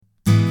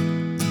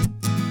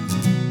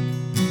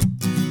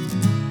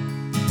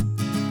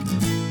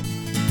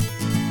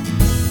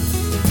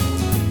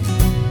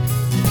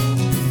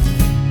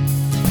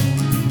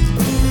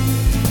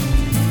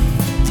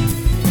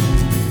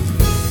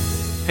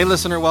Hey,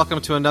 listener,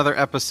 welcome to another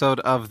episode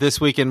of This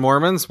Week in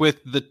Mormons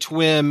with the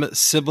twin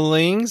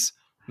siblings,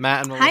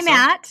 Matt and Melissa. Hi,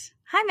 Matt.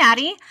 Hi,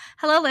 Maddie.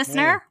 Hello,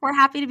 listener. Hey. We're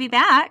happy to be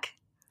back.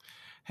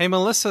 Hey,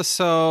 Melissa,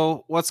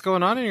 so what's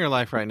going on in your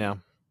life right now?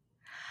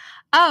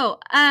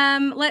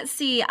 Let's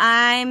see.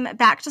 I'm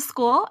back to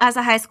school as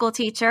a high school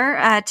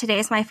teacher.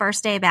 Today's my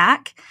first day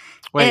back.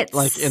 Wait,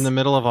 like in the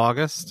middle of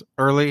August?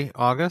 Early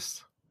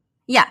August?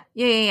 Yeah.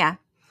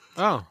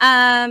 Oh.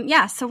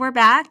 So we're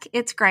back.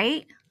 It's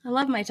great. I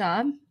love my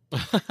job.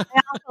 I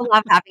also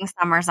love having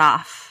summers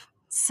off.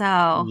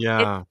 So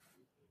yeah.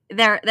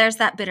 There's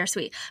that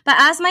bittersweet. But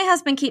as my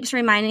husband keeps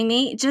reminding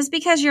me, just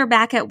because you're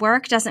back at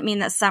work doesn't mean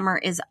that summer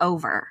is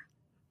over.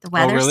 The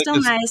weather's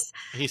still nice.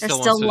 There's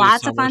still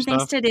lots of fun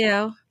things to do.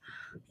 Yeah,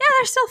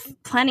 there's still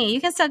plenty.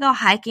 You can still go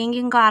hiking.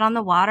 You can go out on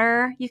the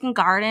water. You can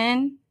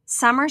garden.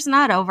 Summer's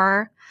not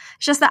over.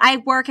 It's just that I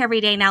work every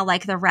day now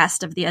like the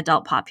rest of the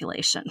adult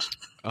population.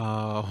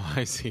 Oh,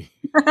 I see.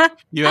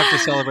 You have to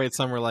celebrate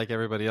summer like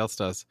everybody else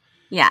does.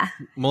 Yeah.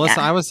 Melissa,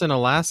 I was in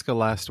Alaska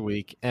last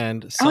week,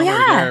 and summer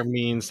there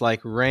means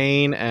like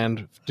rain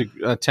and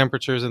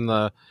temperatures in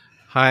the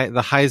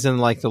highs in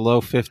like the low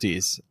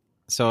 50s.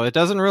 So it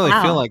doesn't really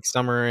feel like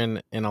summer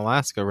in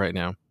Alaska right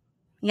now.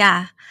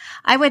 Yeah.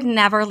 I would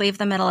never leave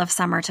the middle of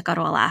summer to go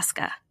to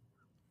Alaska.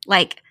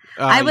 Like,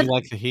 you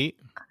like the heat?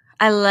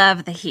 I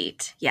love the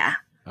heat. Yeah.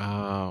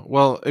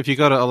 Well, if you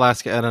go to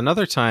Alaska at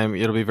another time,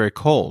 it'll be very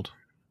cold.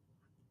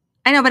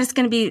 I know, but it's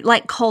going to be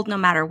like cold no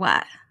matter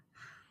what.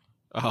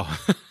 Oh.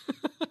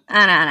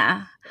 I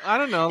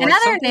don't know. In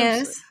other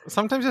news,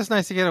 sometimes it's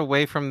nice to get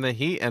away from the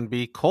heat and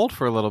be cold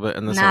for a little bit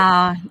in the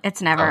No,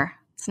 it's never.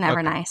 It's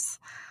never nice.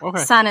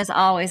 Okay. Sun is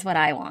always what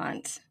I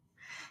want.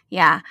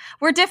 Yeah.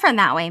 We're different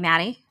that way,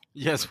 Maddie.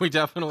 Yes, we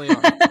definitely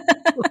are.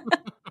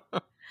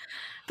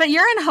 But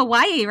you're in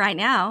Hawaii right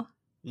now.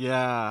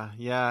 Yeah.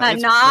 But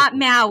not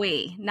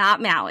Maui.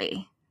 Not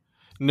Maui.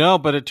 No,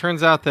 but it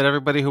turns out that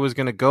everybody who was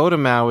going to go to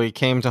Maui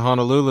came to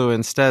Honolulu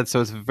instead,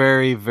 so it's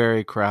very,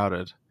 very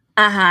crowded.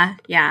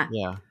 Yeah.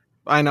 Yeah.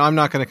 I know. I'm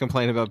not going to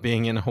complain about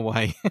being in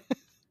Hawaii.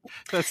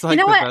 That's like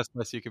the best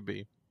place you could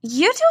be.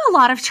 You do a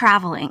lot of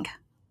traveling.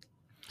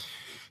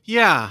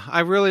 Yeah, I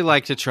really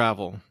like to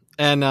travel.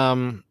 And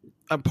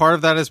a part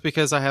of that is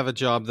because I have a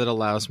job that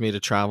allows me to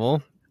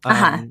travel.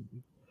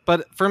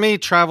 But for me,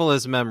 travel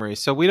is memory.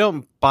 So we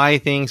don't buy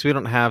things, we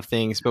don't have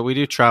things, but we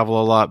do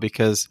travel a lot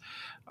because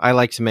I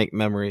like to make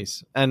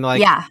memories. And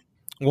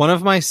one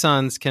of my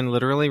sons can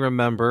literally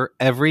remember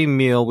every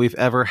meal we've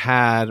ever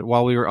had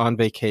while we were on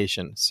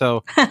vacation.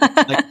 So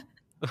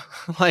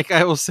like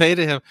I will say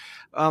to him,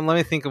 let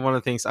me think of one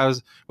of the things.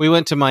 We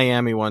went to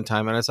Miami one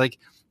time and I was like,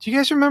 do you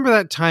guys remember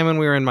that time when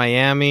we were in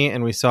Miami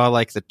and we saw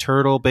like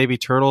the baby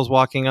turtles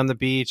walking on the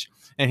beach?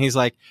 And he's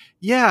like,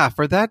 yeah,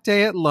 for that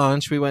day at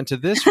lunch, we went to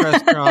this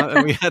restaurant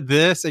and we had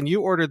this and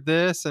you ordered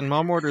this and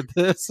mom ordered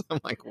this. I'm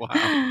like,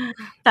 wow.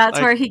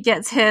 That's where he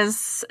gets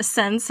his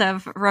sense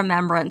of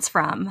remembrance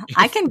from.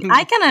 I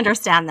can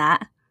understand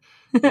that.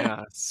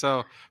 Yeah.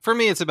 So for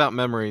me, it's about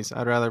memories.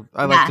 I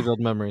like to build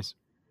memories.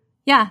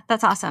 Yeah,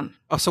 that's awesome.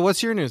 Oh, so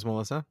what's your news,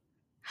 Melissa?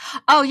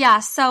 Oh, yeah.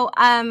 So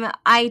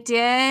I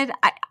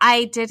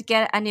did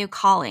get a new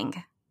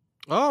calling.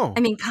 Oh. I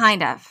mean,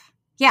 kind of.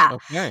 Yeah.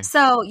 Okay.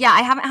 So,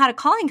 I haven't had a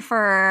calling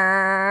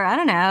for, I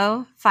don't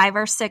know, 5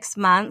 or 6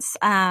 months.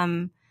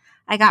 I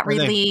got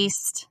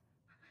released.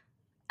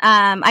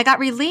 And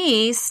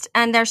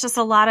there's just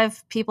a lot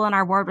of people in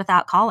our ward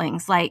without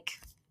callings. Like,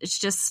 it's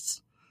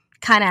just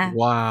kind of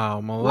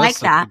Melissa, like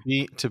that.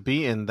 To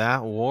be in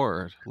that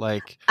ward.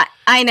 Like,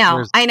 I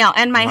know.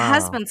 And my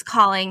husband's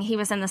calling, he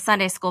was in the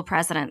Sunday school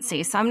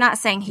presidency. So I'm not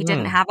saying he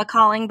didn't have a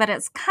calling, but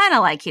it's kind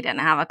of like he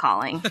didn't have a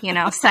calling,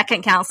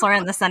 second counselor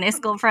in the Sunday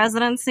school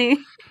presidency.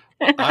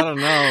 I don't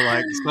know.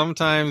 Like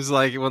sometimes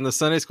like when the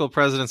Sunday school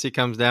presidency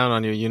comes down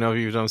on you,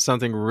 you've done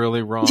something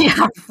really wrong.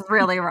 Yeah,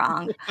 really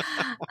wrong.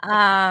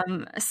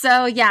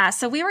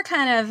 So we were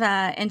kind of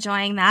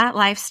enjoying that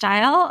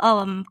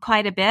lifestyle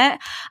quite a bit.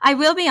 I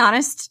will be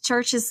honest,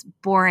 church is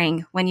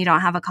boring when you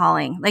don't have a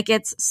calling. Like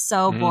it's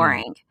so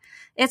boring.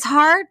 It's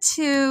hard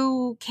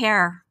to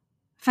care,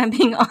 if I'm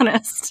being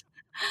honest.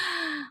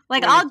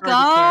 Like I'll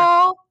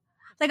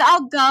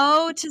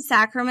go to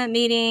sacrament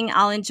meeting.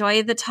 I'll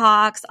enjoy the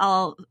talks.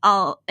 I'll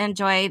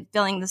enjoy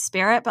feeling the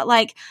spirit. But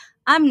like,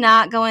 I'm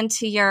not going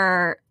to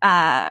your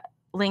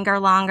linger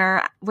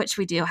longer, which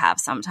we do have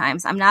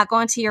sometimes. I'm not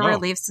going to your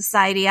Relief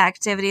Society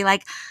activity.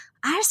 Like,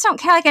 I just don't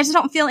care. Like, I just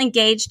don't feel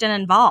engaged and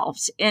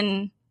involved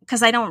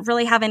because I don't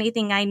really have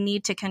anything I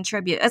need to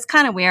contribute. It's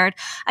kind of weird.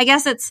 I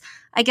guess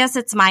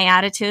it's my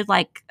attitude.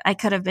 Like, I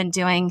could have been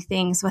doing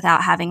things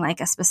without having like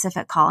a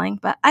specific calling,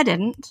 but I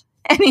didn't.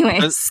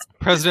 Anyways,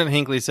 President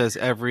Hinckley says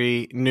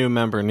every new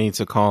member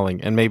needs a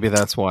calling, and maybe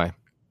that's why.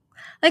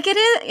 Like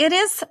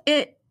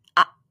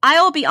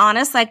I'll be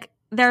honest, like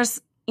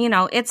there's,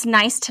 it's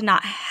nice to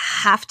not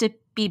have to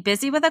be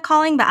busy with a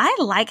calling, but I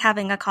like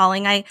having a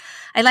calling. I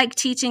like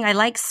teaching. I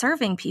like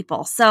serving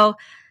people. So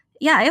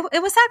yeah,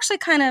 it was actually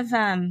kind of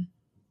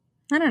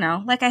I don't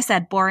know. Like I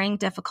said, boring,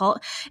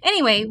 difficult.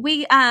 Anyway,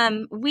 me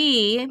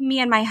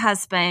and my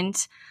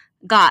husband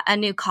got a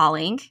new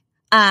calling.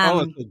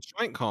 It's a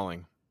joint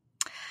calling.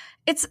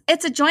 It's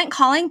a joint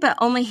calling, but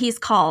only he's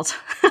called.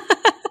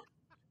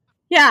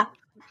 Yeah.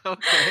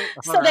 Okay.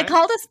 So they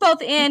called us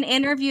both in,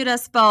 interviewed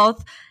us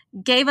both,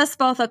 gave us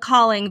both a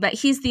calling, but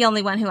he's the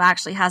only one who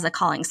actually has a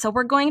calling. So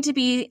we're going to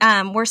be,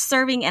 we're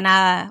serving in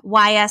a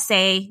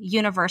YSA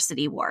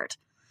university ward.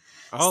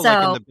 Oh,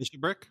 like in the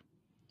bishopric?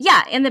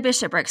 Yeah, in the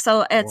bishopric.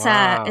 So it's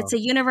a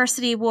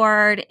university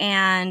ward,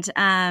 and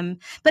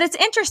but it's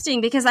interesting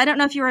because I don't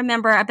know if you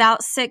remember,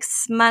 about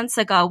 6 months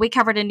ago we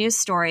covered a news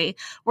story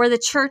where the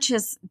church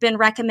has been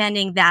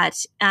recommending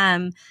that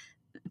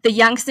the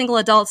young single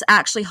adults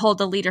actually hold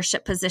the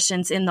leadership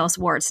positions in those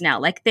wards now.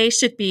 Like they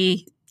should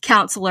be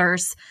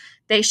counselors,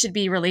 they should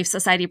be Relief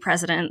Society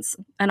presidents,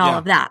 and all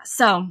of that.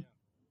 So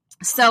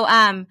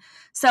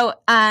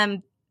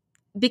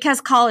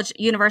because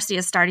university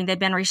is starting, they've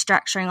been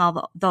restructuring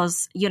all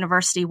those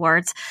university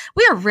wards.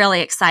 We are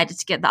really excited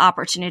to get the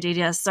opportunity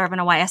to serve in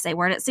a YSA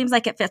ward. It seems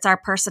like it fits our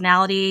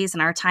personalities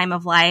and our time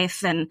of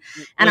life and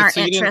our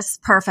interests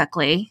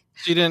perfectly.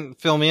 You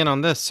didn't fill me in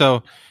on this.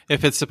 So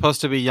if it's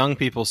supposed to be young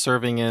people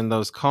serving in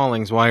those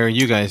callings, why are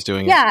you guys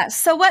doing it? Yeah.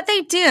 So what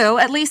they do,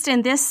 at least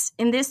in this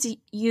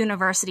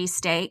university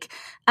stake,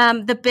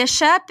 the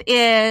bishop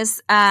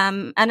is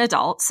an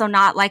adult, so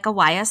not like a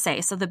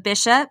YSA. So the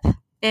bishop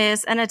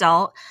is an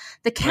adult.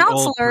 The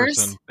counselors,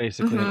 an old person,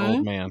 basically an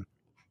old man.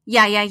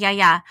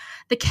 Yeah.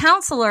 The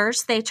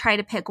counselors, they try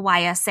to pick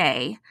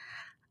YSA,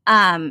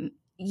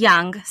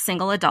 young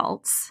single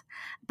adults.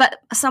 But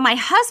so my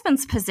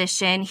husband's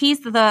position,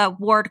 he's the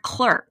ward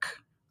clerk.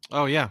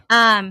 Oh, yeah.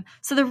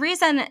 So the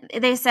reason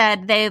they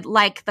said they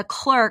like the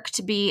clerk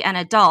to be an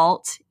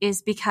adult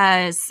is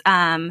because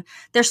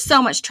there's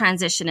so much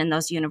transition in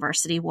those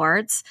university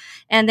wards,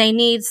 and they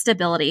need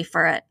stability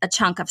for a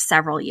chunk of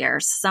several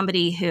years,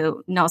 somebody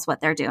who knows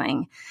what they're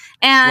doing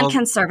and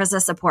can serve as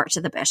a support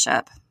to the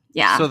bishop.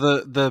 Yeah.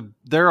 So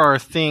there are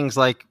things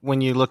like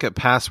when you look at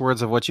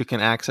passwords of what you can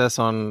access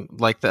on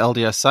like the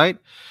LDS site,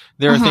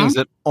 there are things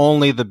that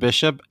only the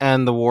bishop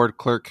and the ward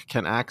clerk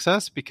can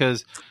access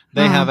because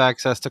they have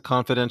access to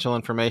confidential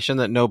information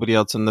that nobody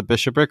else in the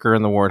bishopric or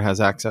in the ward has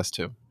access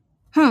to.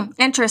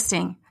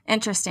 Interesting.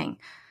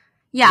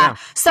 Yeah.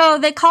 So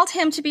they called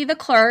him to be the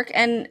clerk,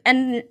 and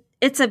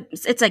it's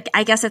like,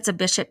 I guess it's a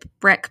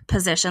bishopric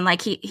position.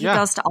 Like he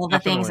goes to all the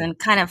things and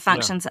kind of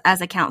functions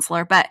as a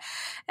counselor. But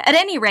at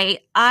any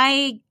rate,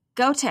 I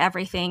go to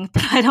everything,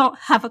 but I don't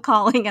have a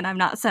calling and I'm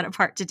not set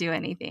apart to do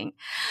anything.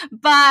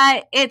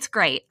 But it's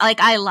great. Like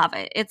I love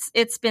it.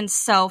 It's been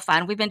so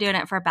fun. We've been doing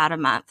it for about a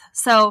month.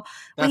 So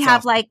we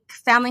have like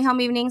family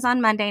home evenings on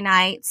Monday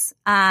nights.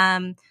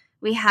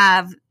 We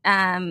have,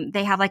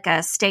 they have like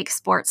a stake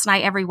sports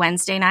night every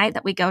Wednesday night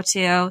that we go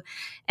to.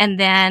 And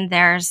then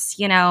there's,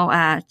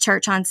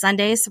 church on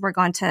Sundays. So we're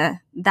going to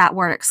that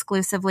word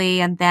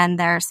exclusively. And then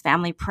there's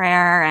family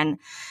prayer and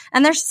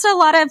there's just a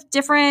lot of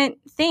different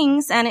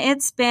things. And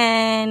it's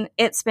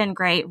been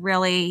great.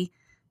 Really.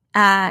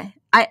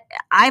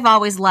 I've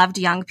always loved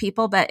young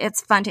people, but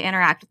it's fun to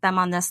interact with them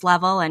on this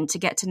level and to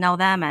get to know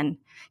them. And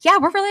yeah,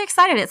 we're really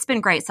excited. It's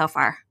been great so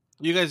far.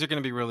 You guys are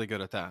going to be really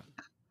good at that.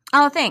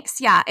 Oh, thanks.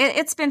 Yeah,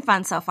 it's been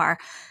fun so far.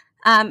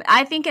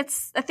 I think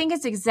it's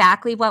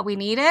exactly what we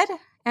needed,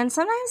 and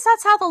sometimes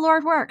that's how the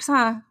Lord works,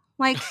 huh?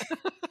 Like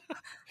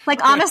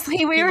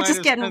honestly, we were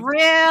just getting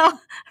real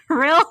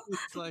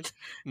like,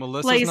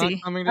 Melissa's lazy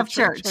not coming to of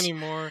church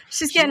anymore.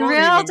 She's getting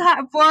real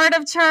bored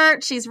of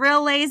church. She's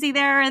real lazy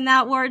there in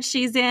that ward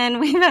she's in.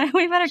 We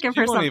better give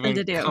her something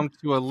to do. Come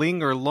to a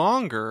linger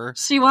longer.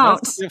 She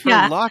won't. Give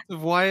her lots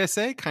of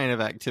YSA kind of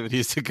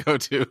activities to go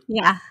to.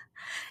 Yeah.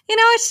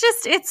 It's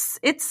just,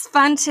 it's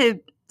fun to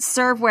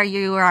serve where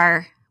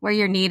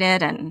you're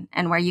needed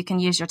and where you can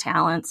use your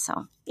talents.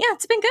 So yeah,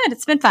 it's been good.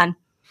 It's been fun.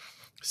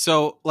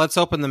 So let's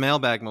open the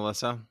mailbag,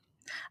 Melissa.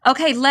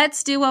 Okay,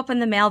 let's open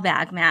the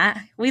mailbag,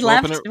 Matt. We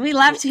love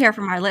to hear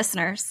from our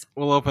listeners.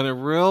 We'll open it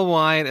real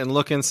wide and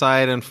look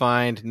inside and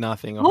find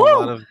nothing.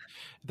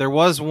 There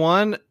was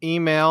one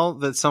email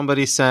that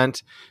somebody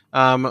sent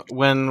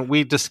when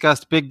we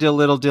discussed Big Deal,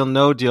 Little Deal,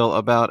 No Deal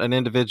about an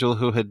individual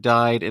who had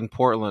died in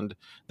Portland.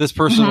 This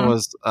person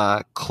was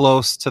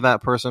close to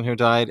that person who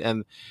died,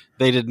 and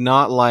they did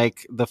not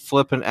like the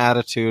flippant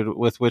attitude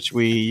with which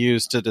we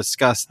used to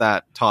discuss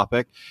that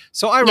topic.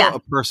 So I wrote a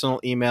personal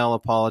email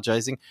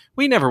apologizing.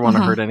 We never want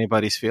to hurt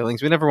anybody's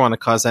feelings. We never want to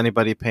cause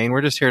anybody pain.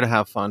 We're just here to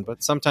have fun.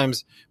 But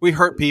sometimes we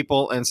hurt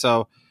people, and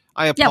so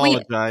I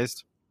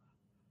apologized.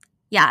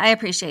 Yeah, I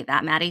appreciate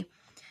that, Maddie.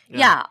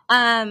 Yeah.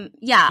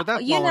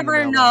 You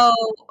never know.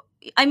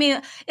 I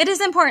mean, it is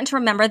important to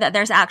remember that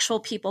there's actual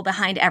people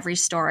behind every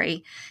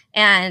story.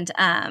 And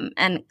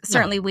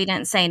certainly we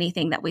didn't say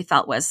anything that we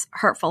felt was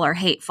hurtful or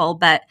hateful,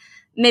 but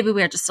maybe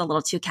we were just a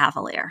little too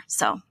cavalier.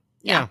 So,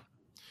 yeah.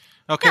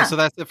 Okay, so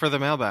that's it for the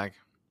mailbag.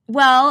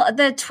 Well,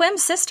 the Twim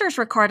sisters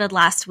recorded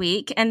last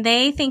week, and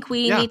they think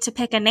we need to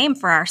pick a name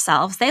for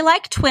ourselves. They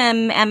like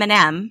Twim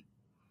M&M.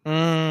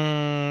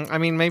 I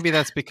mean, maybe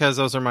that's because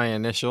those are my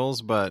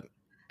initials, but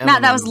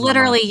Matt, that M&M was is not mine.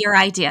 literally your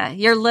idea.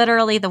 You're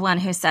literally the one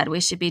who said we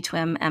should be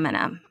Twim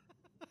M&M.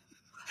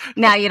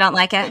 Now you don't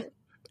like it?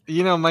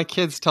 You know, my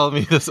kids tell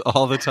me this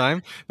all the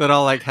time, that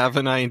I'll like have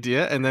an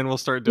idea and then we'll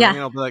start doing Yeah. it.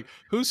 I'll be like,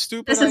 whose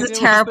stupid This is a idea was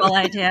terrible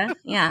that? idea.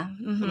 Yeah.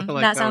 And they're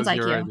like, That that sounds was like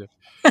your you.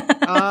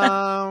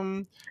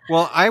 idea.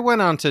 Well, I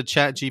went on to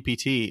Chat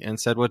GPT and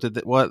said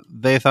what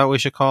they thought we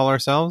should call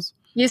ourselves.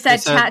 You They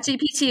said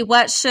ChatGPT,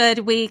 what should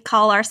we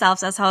call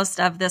ourselves as host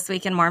of This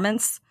Week in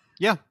Mormons?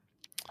 Yeah.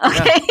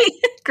 Okay.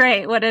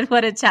 Great. What did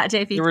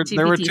ChatGPT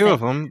There were two say? of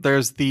them.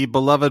 There's the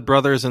beloved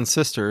brothers and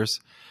sisters.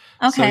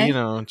 So, Okay.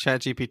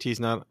 Chat GPT's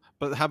not,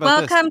 but how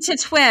about Welcome to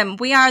TWIM.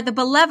 We are the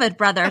beloved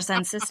brothers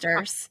and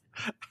sisters.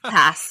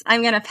 Pass.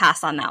 I'm going to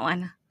pass on that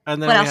one.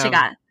 And then What we else have you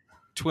got?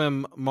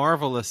 Twim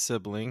marvelous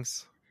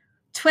siblings.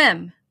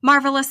 TWIM,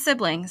 marvelous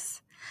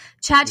siblings.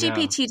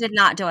 ChatGPT did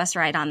not do us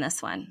right on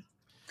this one.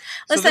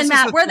 Listen,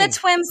 Matt, we're the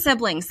TWIM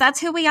siblings. That's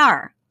who we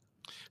are.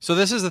 So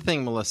this is the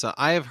thing, Melissa.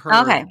 I have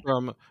heard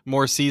from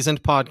more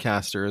seasoned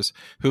podcasters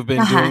who've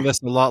been doing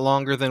this a lot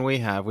longer than we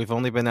have. We've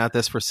only been at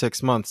this for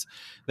 6 months.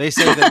 They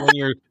say that when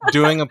you're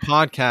doing a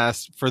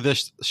podcast for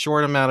this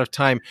short amount of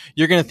time,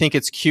 you're going to think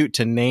it's cute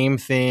to name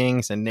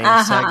things and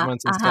name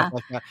segments and stuff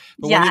like that.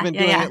 But when you've been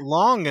doing it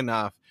long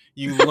enough,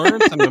 you learn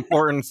some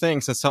important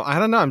things. And so I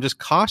don't know. I'm just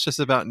cautious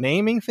about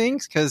naming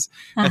things because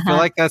I feel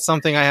like that's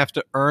something I have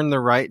to earn the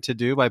right to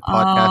do by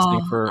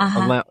podcasting for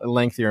a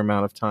lengthier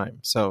amount of time.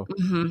 So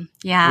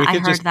yeah, I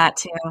heard that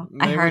too.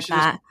 I heard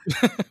that.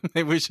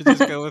 Maybe we should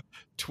just go with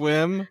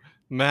Twim,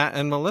 Matt,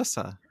 and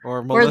Melissa.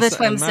 Or Melissa we're the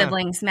twin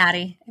siblings,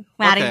 Maddie.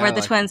 Okay, we're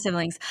the twin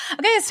siblings.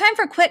 Okay, it's time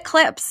for quick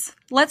clips.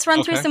 Let's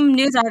run through some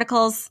news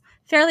articles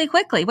fairly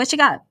quickly. What you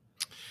got?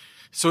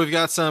 So we've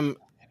got some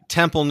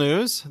Temple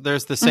news.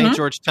 There's the St.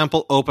 George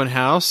Temple open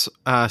house,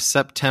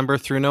 September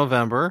through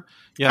November.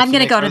 I'm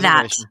going to go to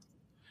that.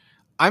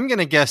 I'm going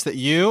to guess that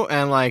you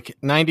and like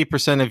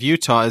 90% of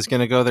Utah is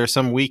going to go there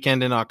some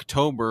weekend in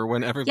October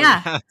when everybody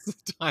has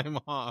time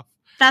off.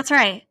 That's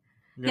right.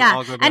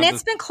 Yeah. And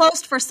it's been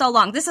closed for so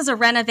long. This is a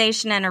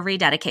renovation and a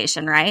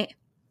rededication, right?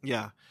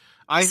 Yeah.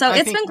 So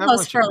it's been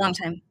closed for a long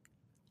time.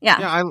 Yeah.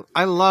 Yeah.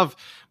 I love,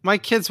 my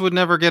kids would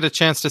never get a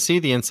chance to see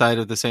the inside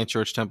of the St.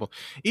 George Temple.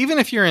 Even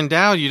if you're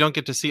endowed, you don't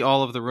get to see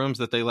all of the rooms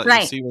that they let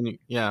you see when you,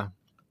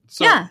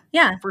 So,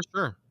 yeah. For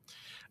sure.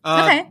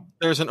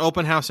 There's an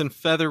open house in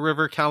Feather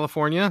River,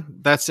 California.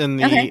 That's in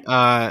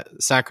the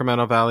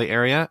Sacramento Valley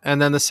area.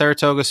 And then the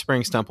Saratoga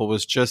Springs Temple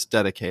was just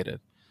dedicated.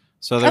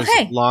 So there's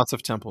lots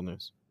of temple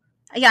news.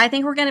 Yeah, I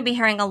think we're going to be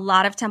hearing a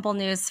lot of temple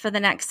news for the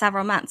next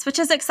several months, which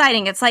is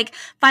exciting. It's like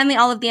finally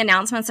all of the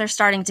announcements are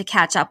starting to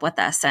catch up with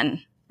us, and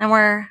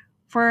we're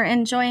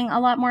enjoying a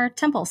lot more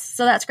temples.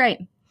 So that's great.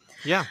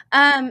 Yeah.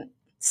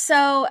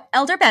 So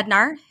Elder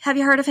Bednar, have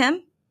you heard of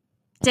him?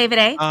 David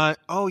A?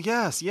 Oh,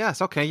 yes.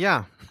 Okay,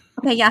 yeah.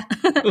 Okay, yeah.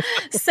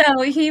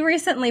 So he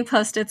recently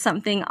posted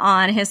something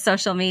on his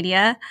social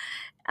media.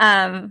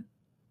 Side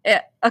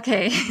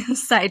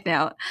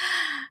note.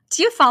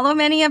 Do you follow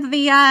many of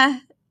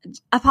the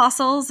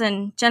apostles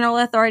and general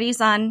authorities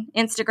on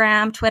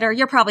Instagram, Twitter?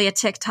 You're probably a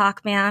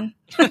TikTok man.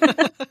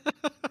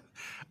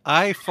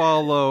 I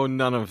follow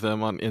none of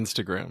them on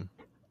Instagram.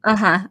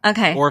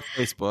 Okay. Or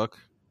Facebook.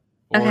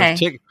 Or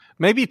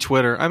maybe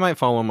Twitter. I might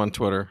follow them on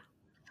Twitter.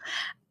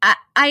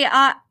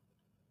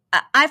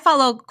 I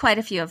follow quite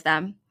a few of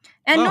them.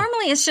 And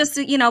normally it's just,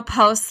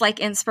 posts like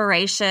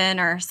inspiration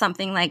or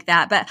something like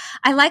that. But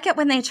I like it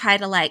when they try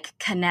to like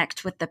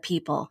connect with the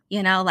people,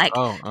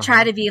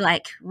 try to be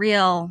like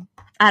real,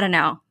 I don't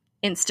know,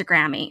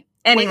 Instagram-y.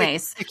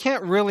 Anyways. It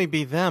can't really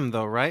be them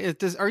though,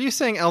 right? Are you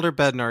saying Elder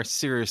Bednar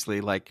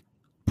seriously like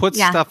puts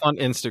stuff on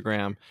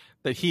Instagram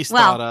that he's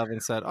thought of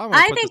and said,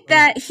 I think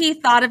that he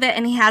thought of it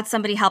and he had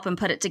somebody help him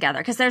put it together.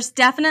 Because there's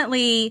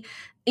definitely,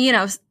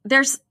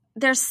 there's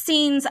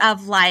scenes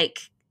of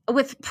like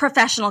with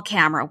professional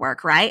camera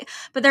work, right?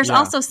 But there's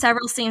also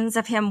several scenes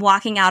of him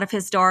walking out of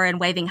his door and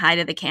waving hi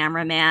to the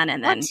cameraman.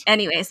 And then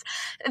anyways,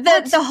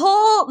 the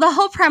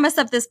whole premise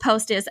of this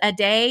post is a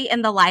day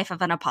in the life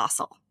of an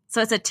apostle.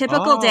 So it's a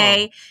typical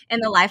day in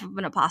the life of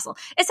an apostle.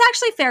 It's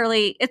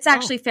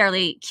actually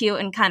fairly cute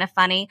and kind of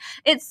funny.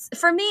 It's,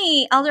 for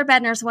me, Elder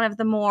Bednar is one of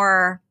the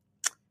more,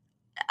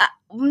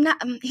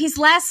 he's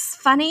less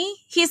funny.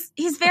 He's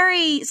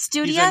very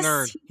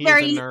studious. He's a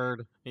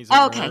nerd. He's a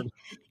nerd.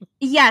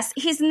 Yes,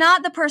 he's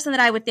not the person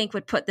that I would think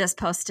would put this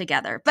post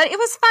together, but it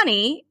was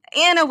funny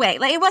in a way.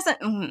 Like it wasn't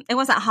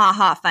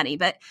ha funny,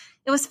 but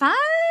it was fun.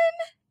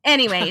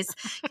 Anyways,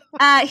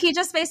 he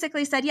just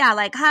basically said,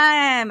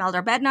 hi, I'm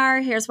Elder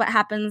Bednar. Here's what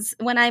happens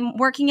when I'm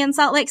working in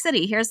Salt Lake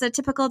City. Here's a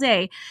typical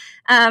day.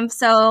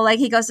 So like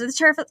he goes to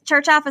the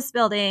church office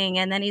building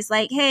and then he's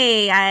like,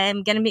 hey,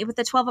 I'm going to meet with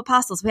the 12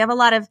 apostles. We have a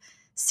lot of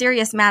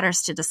serious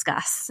matters to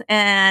discuss.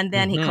 And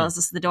then he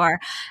closes the door.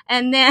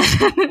 And then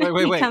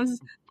wait.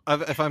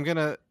 if I'm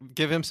gonna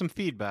give him some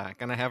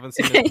feedback, and I haven't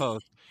seen his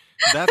post,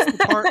 that's the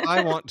part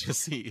I want to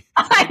see.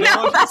 I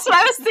know. That's what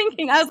I was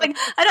thinking. I was like,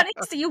 I don't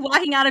need to see you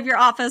walking out of your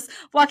office,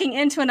 walking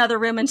into another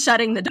room and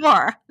shutting the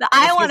door.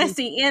 I want to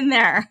see in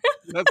there.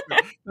 That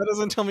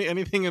doesn't tell me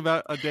anything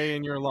about a day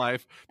in your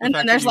life. And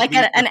then there's like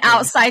an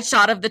outside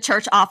shot of the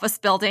church office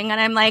building. And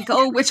I'm like,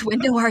 oh, which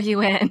window are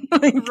you in?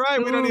 Like,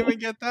 right. We don't even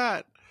get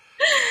that.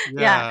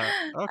 Yeah.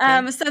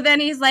 Okay. So then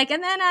he's like,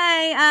 and then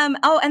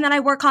I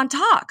work on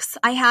talks.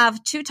 I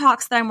have 2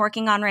 talks that I'm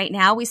working on right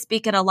now. We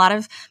speak at a lot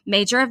of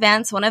major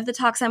events. One of the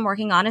talks I'm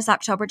working on is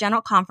October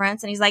General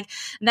Conference. And he's like,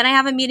 then I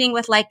have a meeting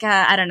with like,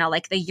 I don't know,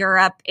 like the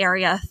Europe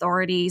area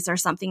authorities or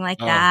something like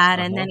that.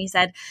 And then he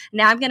said,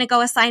 now I'm going to go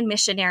assign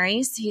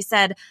missionaries. He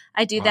said,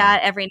 I do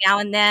that every now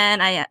and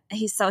then.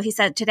 He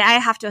said, today I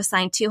have to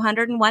assign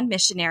 201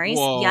 missionaries,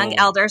 young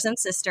elders and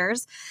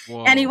sisters.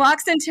 Whoa. And he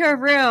walks into a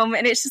room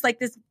and it's just like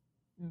this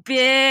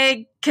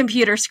big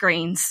computer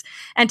screens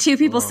and 2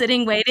 people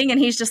sitting waiting, and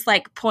he's just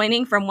like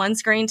pointing from one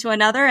screen to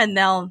another, and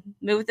they'll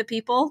move the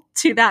people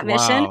to that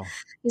mission.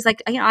 He's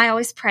like, I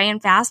always pray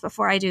and fast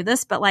before I do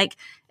this, but like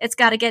it's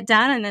got to get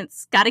done, and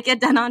it's got to get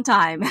done on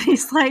time. And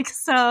he's like,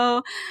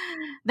 so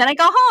then I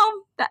go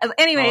home.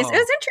 Anyways, it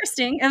was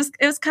interesting.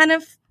 It was kind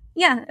of,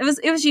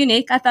 it was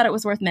unique. I thought it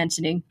was worth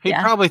mentioning. He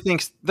probably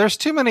thinks there's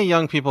too many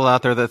young people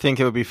out there that think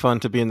it would be fun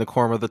to be in the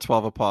quorum of the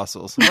 12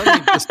 apostles.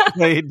 Let me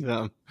dissuade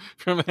them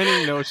from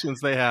any notions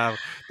they have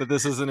that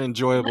this is an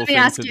enjoyable thing to do.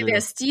 Let me ask you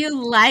this. Do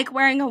you like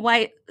wearing a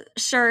white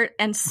shirt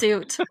and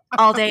suit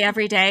all day,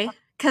 every day?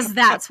 Because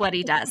that's what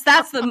he does.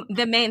 That's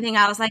the main thing.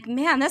 I was like,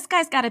 man, this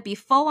guy's got to be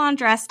full on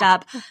dressed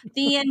up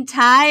the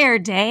entire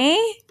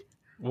day.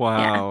 Wow.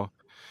 Yeah.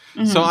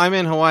 Mm-hmm. So I'm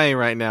in Hawaii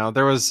right now.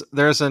 There's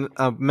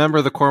a member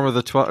of the Quorum of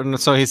the 12.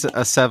 So he's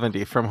a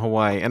 70 from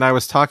Hawaii. And I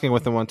was talking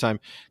with him one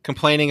time,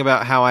 complaining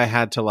about how I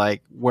had to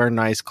like wear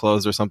nice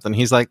clothes or something.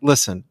 He's like,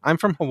 listen, I'm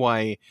from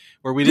Hawaii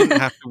where we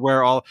didn't have to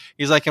wear all.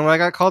 He's like, and when I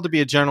got called to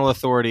be a general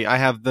authority, I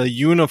have the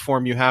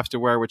uniform you have to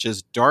wear, which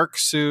is dark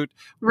suit,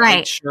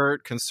 white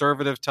shirt,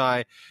 conservative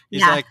tie.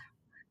 He's like,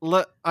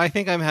 I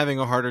think I'm having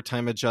a harder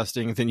time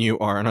adjusting than you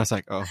are. And I was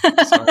like, oh,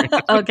 sorry.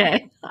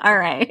 Okay. All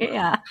right.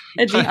 Yeah.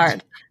 It'd be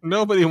hard.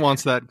 Nobody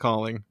wants that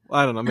calling.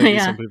 I don't know. Maybe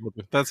some people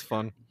do. That's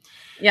fun.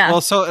 Yeah.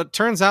 Well, so it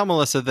turns out,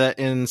 Melissa, that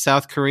in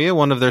South Korea,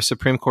 one of their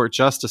Supreme Court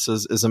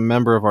justices is a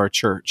member of our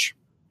church.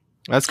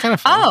 That's kind of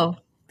fun. Oh,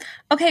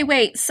 okay.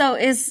 Wait. So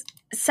is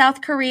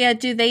South Korea,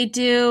 do they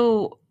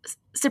do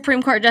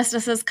Supreme Court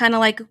justices kind of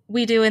like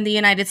we do in the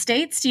United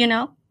States? Do you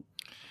know?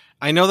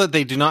 I know that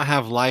they do not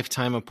have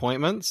lifetime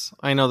appointments.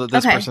 I know that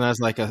this person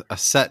has like a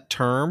set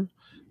term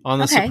on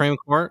the Supreme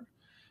Court.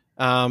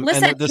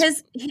 Listen,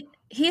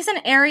 he's an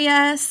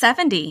Area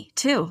 70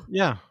 too.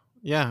 Yeah.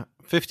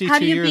 52 years old. How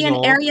do you be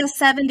an Area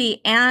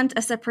 70 and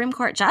a Supreme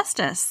Court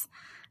justice?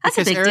 That's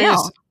a big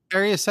deal.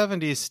 Area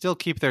 70s still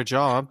keep their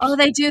jobs. Oh,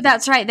 they do.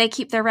 That's right. They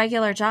keep their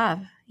regular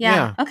job.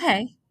 Yeah.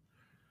 Okay.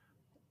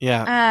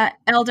 Yeah.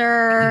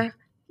 Elder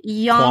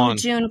Young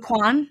Jun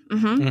Kwan.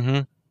 Mm-hmm. Mm-hmm.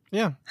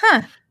 Yeah.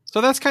 Huh. So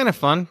that's kind of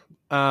fun.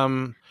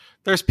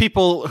 There's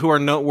people who are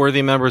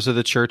noteworthy members of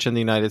the church in the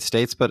United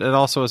States, but it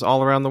also is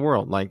all around the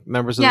world. Like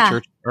members of the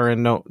church are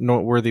in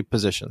noteworthy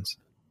positions.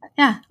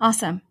 Yeah,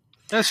 awesome.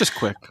 That's just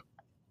quick.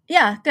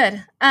 Yeah,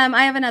 good.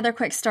 I have another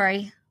quick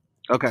story.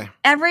 Okay.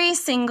 Every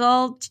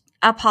single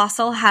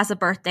apostle has a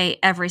birthday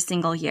every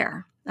single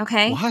year.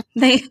 Okay? What?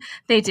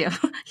 They do.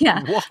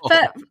 Yeah. Whoa.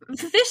 But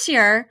this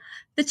year,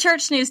 the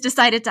Church News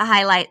decided to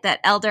highlight that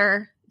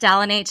Elder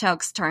Dallin H.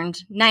 Oaks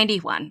turned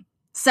 91.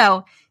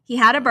 So he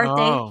had a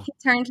birthday. Oh. He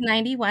turned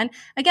 91.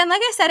 Again,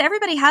 like I said,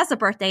 everybody has a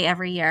birthday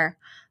every year.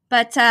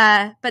 But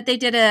they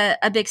did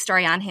a big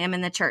story on him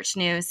in the Church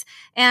News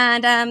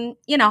and,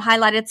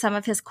 highlighted some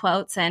of his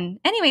quotes. And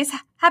anyways,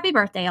 happy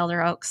birthday,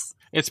 Elder Oaks.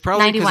 It's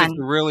probably because it's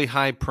a really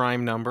high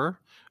prime number.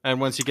 And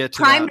once you get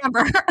to prime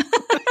number.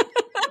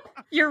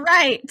 You're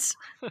right.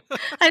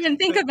 I didn't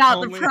think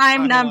about the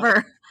prime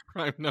number.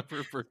 Prime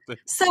number birthday.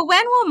 So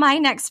when will my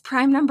next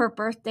prime number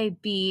birthday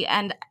be?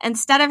 And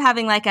instead of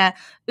having like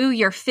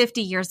you're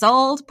 50 years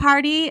old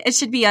party, it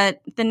should be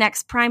the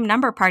next prime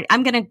number party.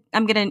 I'm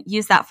gonna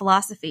use that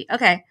philosophy.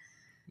 Okay.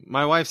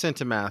 My wife's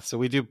into math, so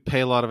we do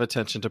pay a lot of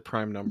attention to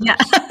prime numbers. Yeah.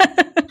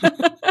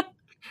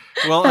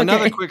 Well,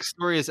 another quick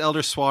story is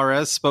Elder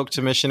Suarez spoke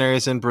to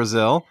missionaries in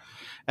Brazil,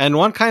 and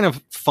one kind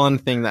of fun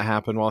thing that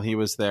happened while he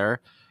was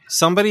there,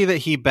 somebody that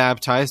he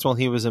baptized while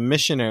he was a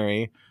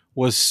missionary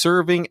was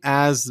serving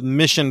as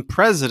mission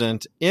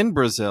president in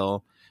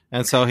Brazil.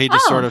 And so he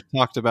just sort of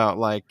talked about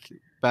like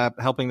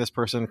helping this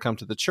person come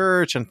to the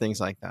church and things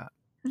like that.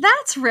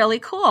 That's really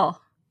cool.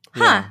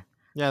 Huh.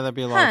 Yeah, that'd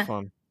be a lot of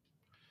fun.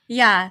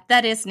 Yeah,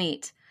 that is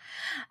neat.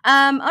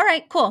 All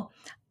right, cool.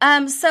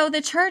 So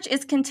the church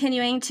is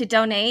continuing to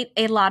donate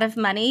a lot of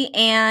money,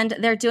 and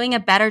they're doing a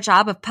better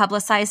job of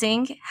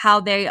publicizing how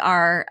they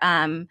are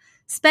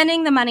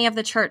spending the money of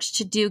the church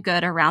to do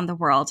good around the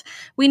world.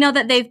 We know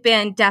that they've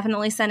been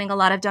definitely sending a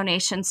lot of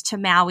donations to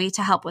Maui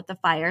to help with the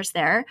fires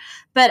there.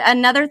 But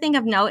another thing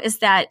of note is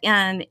that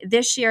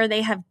this year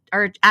they have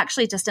or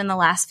actually just in the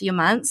last few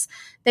months,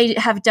 they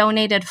have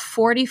donated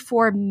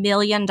 $44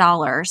 million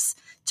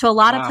to a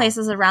lot of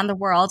places around the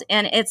world,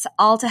 and it's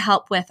all to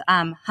help with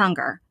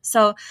hunger.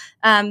 So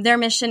their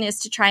mission is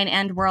to try and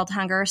end world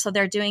hunger. So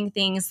they're doing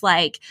things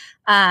like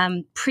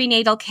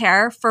prenatal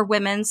care for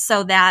women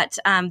so that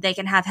they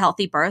can have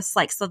healthy births,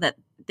 like so that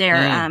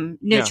they're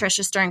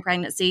nutritious during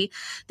pregnancy.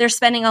 They're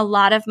spending a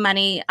lot of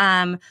money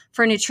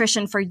for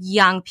nutrition for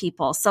young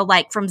people. So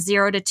like from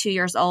 0 to 2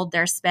 years old,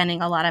 they're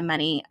spending a lot of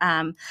money.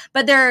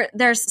 But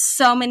there's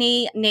so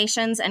many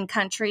nations and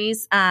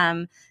countries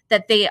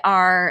that they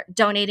are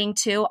donating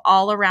to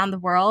all around the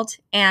world.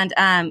 And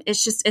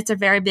it's a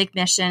very big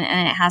mission,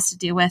 and it has to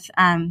do with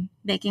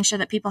making sure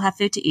that people have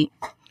food to eat.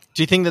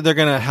 Do you think that they're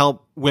going to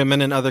help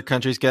women in other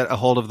countries get a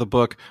hold of the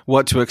book,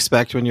 What to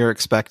Expect When You're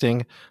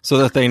Expecting, so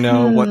that they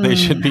know what they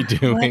should be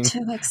doing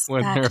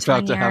when they're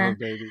about to have a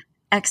baby?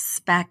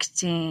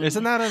 Expecting.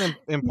 Isn't that an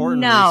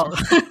important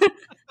resource?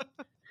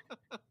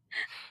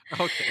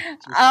 Okay.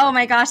 Oh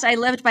my gosh, I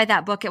lived by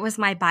that book. It was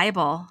my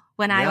Bible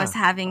when I was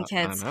having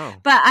kids.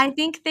 But I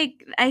think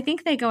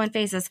they go in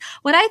phases.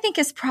 What I think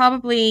is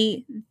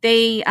probably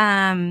they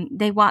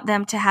want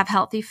them to have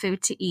healthy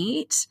food to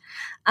eat,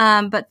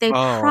 but they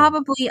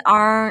probably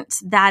aren't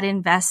that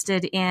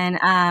invested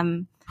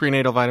in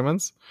prenatal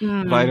vitamins,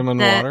 vitamin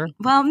water.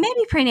 Well,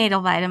 maybe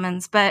prenatal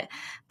vitamins, but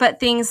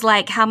things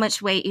like how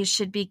much weight you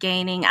should be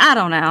gaining. I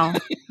don't know.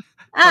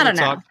 I don't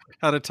know.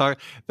 How to talk.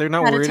 They're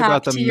not worried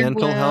about the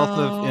mental health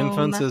of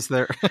infants, is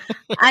there?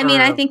 I mean,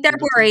 I think they're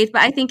worried,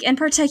 but I think in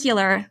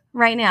particular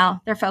right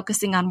now they're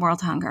focusing on world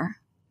hunger.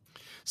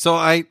 So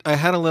I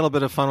had a little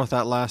bit of fun with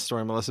that last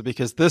story, Melissa,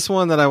 because this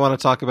one that I want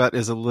to talk about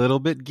is a little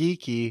bit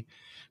geeky,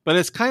 but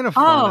it's kind of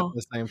fun at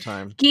the same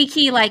time.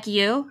 Geeky like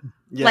you?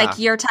 Yeah. Like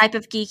your type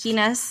of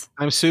geekiness?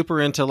 I'm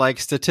super into like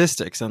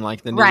statistics and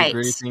like the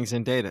nitty-gritty things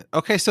in data.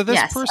 Okay, so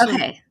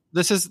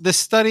this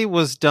study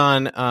was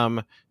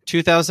done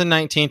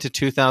 2019 to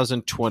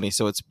 2020,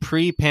 so it's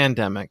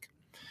pre-pandemic.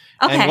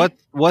 Okay. And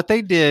what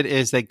they did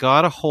is they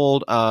got a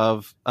hold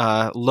of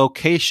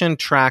location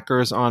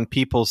trackers on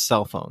people's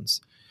cell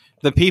phones.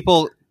 The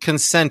people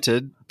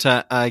consented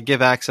to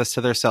give access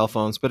to their cell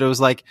phones, but it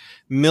was like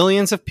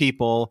millions of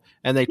people,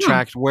 and they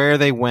tracked where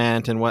they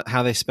went and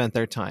how they spent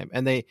their time.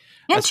 And they,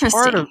 as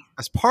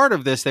part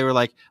of this, they were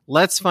like,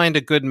 let's find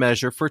a good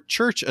measure for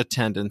church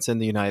attendance in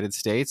the United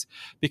States,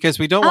 because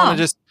we don't want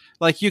to just,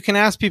 like, you can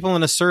ask people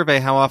in a survey,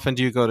 how often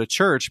do you go to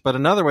church? But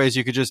another way is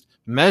you could just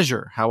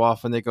measure how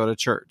often they go to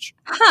church.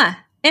 Huh.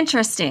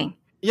 Interesting.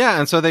 Yeah.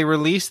 And so they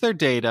released their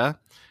data.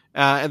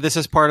 This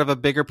is part of a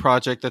bigger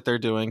project that they're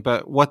doing.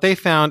 But what they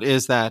found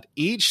is that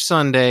each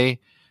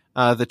Sunday,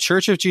 the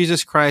Church of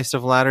Jesus Christ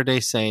of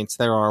Latter-day Saints,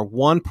 there are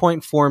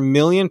 1.4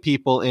 million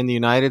people in the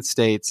United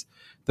States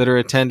that are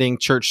attending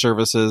church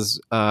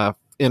services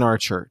in our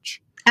church.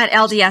 At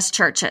LDS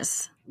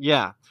churches.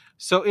 Yeah.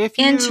 So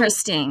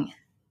Interesting.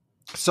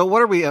 So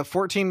what are we at?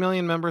 14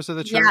 million members of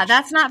the church? Yeah,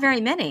 that's not very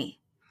many.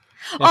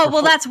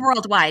 That's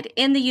worldwide.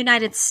 In the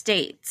United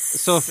States.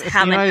 So if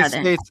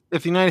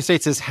the United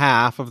States is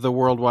half of the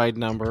worldwide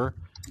number,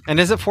 and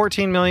is it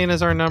 14 million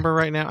is our number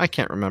right now? I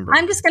can't remember.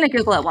 I'm just going to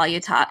Google it while you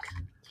talk.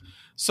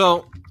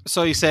 So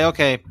you say,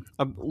 okay,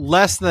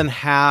 less than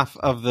half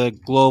of the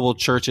global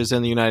churches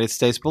in the United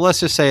States, but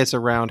let's just say it's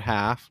around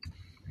half.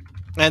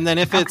 And then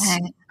if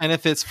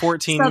it's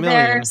 14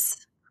 million.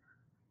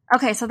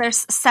 So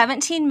there's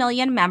 17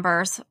 million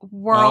members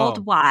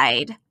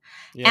worldwide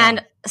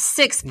and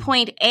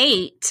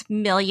 6.8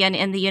 million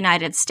in the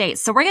United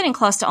States. So we're getting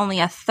close to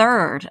only a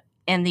third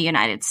in the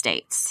United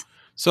States.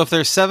 So if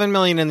there's 7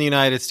 million in the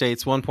United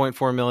States,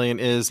 1.4 million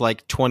is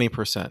like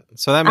 20%.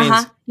 So that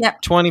means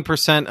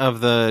 20% of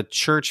the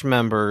church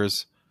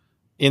members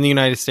in the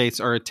United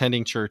States are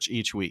attending church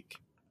each week.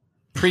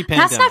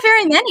 Pre-pandemic. That's not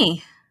very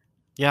many.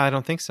 Yeah, I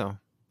don't think so.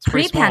 It's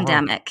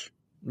pre-pandemic.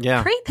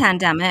 Yeah.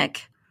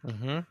 Pre-pandemic.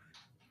 Mm-hmm.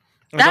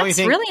 That's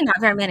really not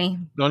very many.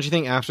 Don't you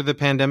think after the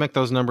pandemic,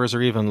 those numbers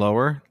are even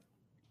lower?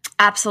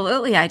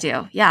 Absolutely, I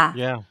do. Yeah.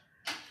 Yeah.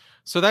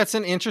 So that's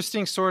an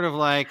interesting sort of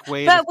like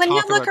way But when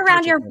you look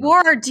around your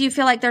ward, do you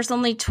feel like there's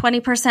only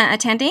 20%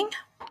 attending?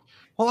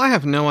 Well, I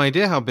have no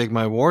idea how big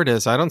my ward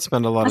is. I don't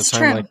spend a lot of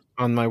time like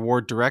on my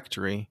ward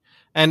directory.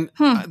 And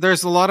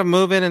there's a lot of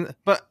movement,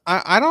 but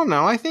I don't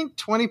know. I think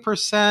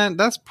 20%,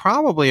 that's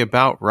probably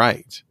about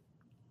right.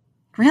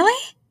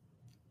 Really?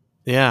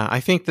 Yeah, I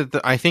think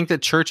that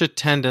church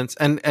attendance,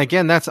 and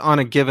again, that's on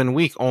a given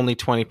week, only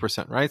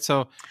 20%, right?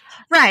 So,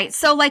 right.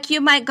 So, like,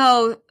 you might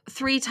go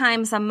 3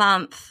 times a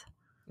month.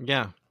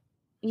 Yeah.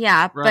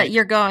 Yeah, right. But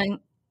you're going.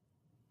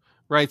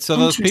 Right. So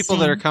those people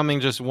that are coming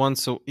just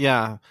once,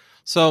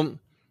 So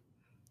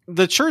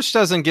the church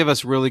doesn't give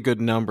us really good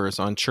numbers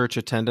on church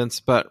attendance,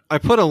 but I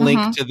put a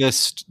link to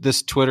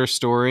this Twitter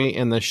story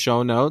in the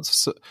show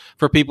notes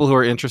for people who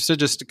are interested,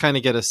 just to kind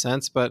of get a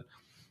sense. But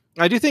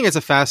I do think it's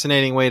a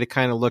fascinating way to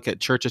kind of look at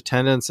church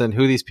attendance and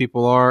who these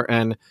people are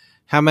and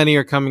how many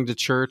are coming to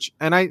church.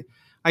 And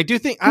I do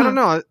think, I don't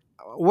know,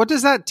 what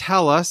does that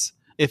tell us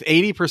if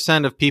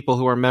 80% of people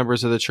who are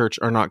members of the church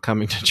are not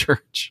coming to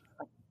church?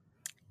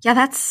 Yeah,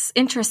 that's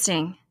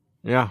interesting.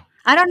 Yeah.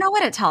 I don't know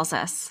what it tells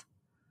us.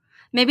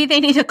 Maybe they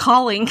need a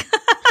calling.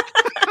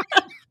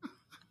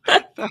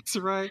 That's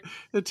right.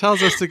 It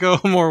tells us to go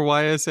more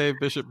YSA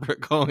bishopric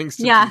callings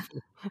to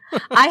people.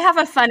 I have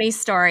a funny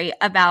story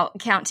about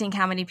counting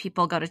how many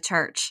people go to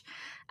church.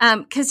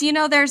 Because,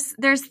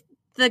 there's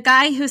the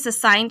guy who's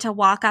assigned to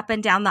walk up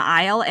and down the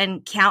aisle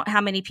and count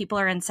how many people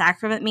are in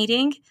sacrament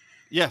meeting.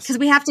 Yes. Because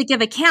we have to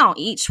give a count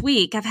each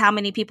week of how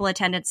many people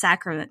attended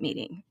sacrament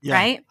meeting,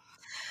 right?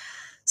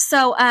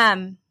 So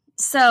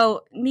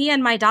me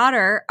and my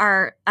daughter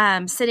are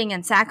sitting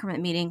in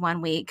sacrament meeting one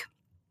week.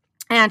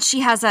 And she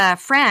has a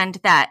friend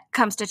that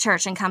comes to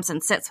church and comes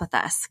and sits with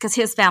us because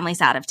his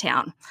family's out of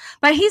town.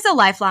 But he's a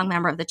lifelong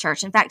member of the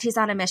church. In fact, he's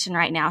on a mission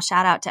right now.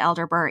 Shout out to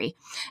Elder Burry.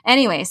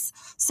 Anyways,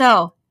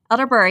 so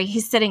Elder Burry,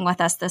 he's sitting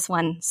with us this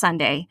one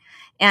Sunday.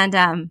 And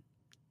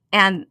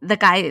the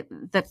guy,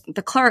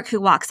 the clerk who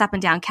walks up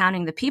and down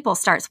counting the people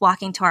starts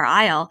walking to our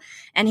aisle.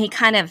 And he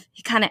kind of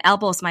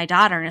elbows my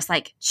daughter and is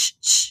like, shh,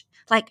 shh,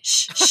 like,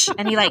 shh, shh.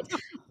 And he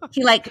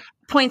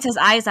points his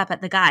eyes up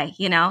at the guy,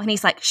 and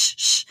he's like, shh,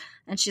 shh.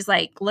 And she's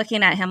like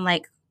looking at him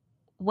like,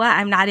 what?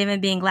 I'm not even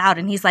being loud.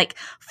 And he's like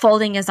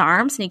folding his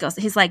arms and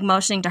he's like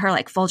motioning to her,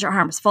 like, fold your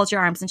arms.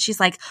 And she's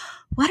like,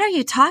 what are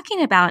you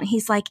talking about? And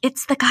he's like,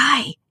 it's the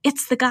guy.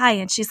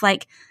 And she's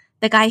like,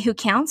 the guy who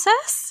counts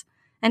us?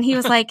 And he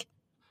was like,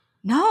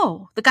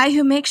 no, the guy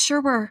who makes sure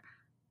we're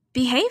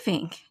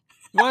behaving.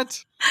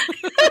 What?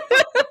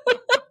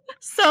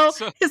 So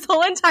his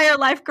whole entire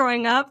life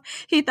growing up,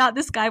 he thought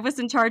this guy was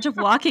in charge of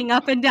walking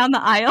up and down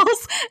the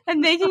aisles and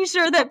making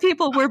sure that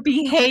people were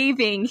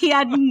behaving. He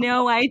had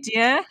no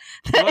idea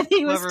that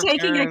he was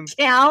taking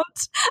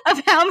account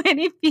of how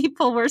many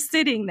people were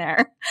sitting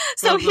there.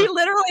 So he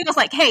literally was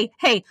like, hey,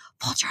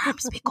 fold your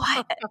arms, be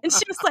quiet. And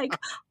she was like,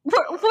 we're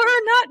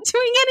not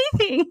doing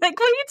anything. Like,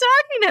 what are you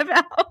talking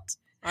about?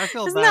 I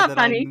feel bad that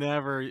funny? I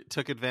never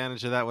took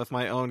advantage of that with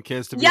my own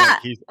kids to be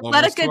like, he's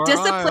what a good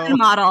discipline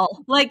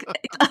model. Like,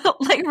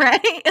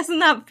 right? Isn't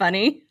that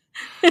funny?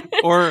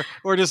 or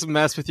just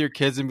mess with your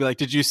kids and be like,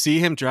 did you see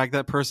him drag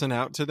that person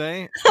out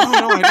today? Oh,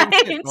 no, I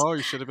didn't. Oh,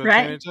 you should have been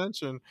paying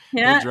attention.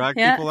 Yeah, he'll drag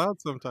people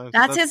out sometimes.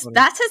 That's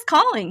his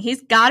calling.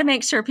 He's got to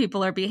make sure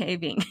people are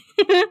behaving.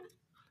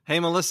 Hey,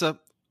 Melissa,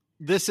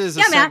 this is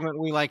a segment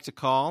we like to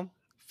call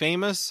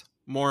Famous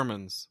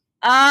Mormons.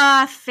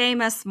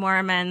 Famous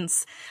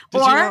Mormons.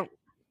 Or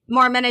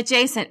Mormon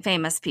adjacent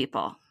famous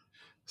people.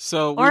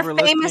 So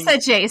famous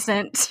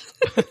adjacent.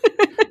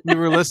 We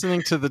were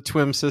listening to the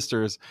Twin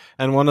sisters,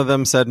 and one of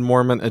them said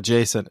Mormon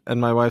adjacent. And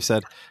my wife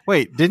said,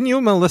 wait, didn't you,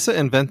 Melissa,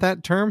 invent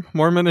that term?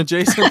 Mormon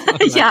adjacent?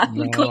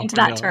 We coined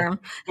that term.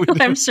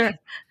 I'm sure.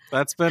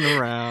 That's been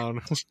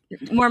around.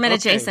 Mormon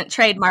adjacent,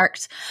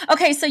 trademarked.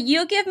 Okay, so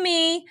you give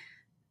me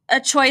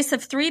a choice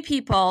of 3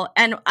 people,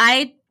 and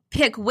I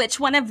pick which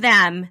one of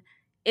them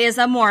is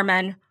a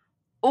Mormon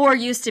or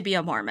used to be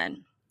a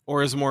Mormon.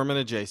 Or is Mormon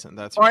adjacent.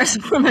 That's right. Or is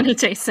Mormon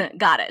adjacent.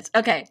 Got it.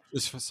 Okay.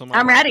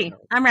 I'm ready.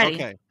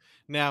 Okay.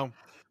 Now,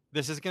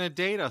 this is going to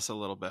date us a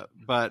little bit,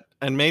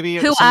 and maybe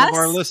some of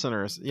our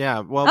listeners.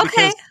 Yeah. Well,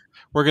 because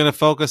we're going to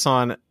focus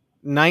on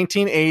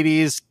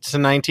 1980s to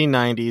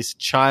 1990s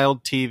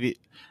child TV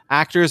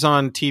actors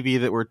on TV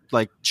that were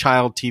like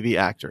child TV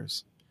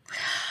actors.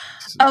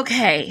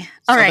 Okay.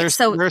 All right.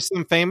 There's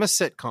some famous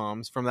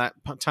sitcoms from that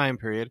time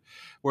period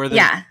where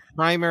the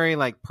primary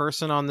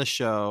person on the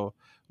show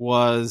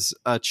was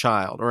a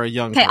child or a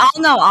young person.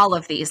 I'll know all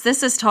of these.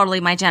 This is totally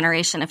my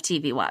generation of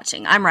TV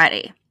watching. I'm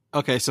ready.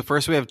 Okay, so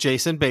first we have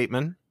Jason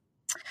Bateman.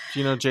 Do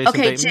you know Jason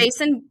Bateman? Okay,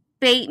 Jason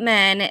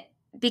Bateman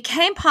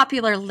became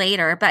popular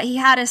later, but he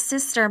had a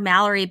sister,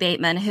 Mallory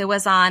Bateman, who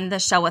was on the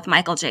show with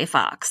Michael J.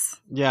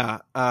 Fox. Yeah,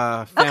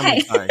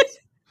 Family Ties.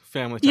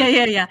 Family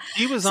Ties. Yeah.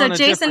 He was on a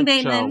Jason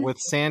Bateman show with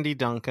Sandy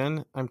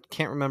Duncan. I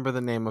can't remember the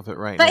name of it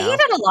now. But he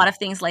did a lot of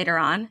things later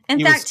on.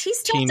 In fact, he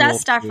still does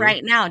stuff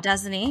right now,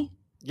 doesn't he?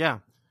 Yeah.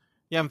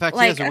 Yeah, in fact,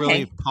 he has a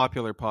really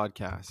popular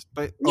podcast.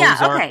 But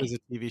Ozark is a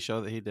TV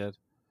show that he did.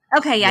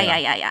 Okay,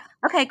 yeah.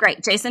 Okay,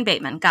 great. Jason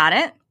Bateman. Got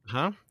it.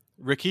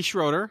 Ricky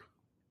Schroeder.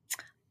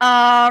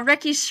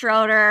 Ricky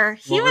Schroeder.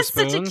 He was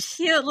such a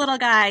cute little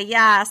guy.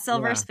 Yeah,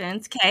 Silver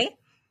Spoons. Okay.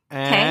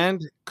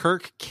 And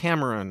Kirk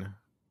Cameron.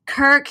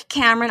 Kirk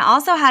Cameron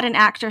also had an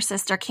actor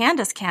sister,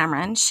 Candace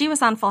Cameron. She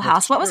was on Full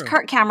House. What was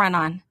Kirk Cameron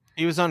on?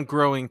 He was on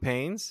Growing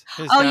Pains.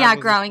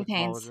 Growing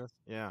Pains.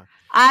 Yeah.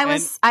 I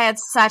had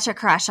such a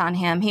crush on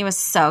him. He was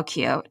so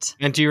cute.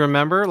 And do you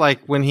remember,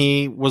 when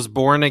he was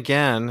born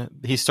again,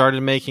 he started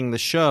making the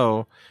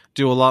show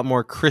do a lot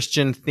more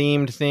Christian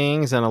themed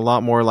things and a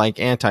lot more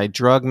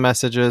anti-drug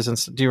messages.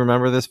 And do you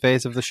remember this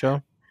phase of the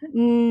show?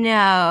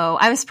 No,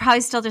 I was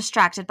probably still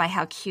distracted by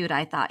how cute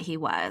I thought he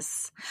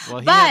was.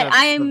 Well, had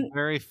a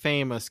very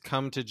famous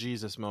come to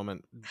Jesus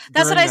moment.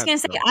 That's what I was going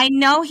to say. I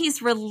know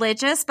he's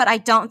religious, but I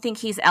don't think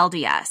he's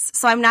LDS.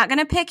 So I'm not going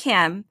to pick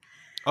him.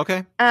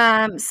 Okay.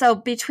 So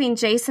between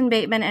Jason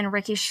Bateman and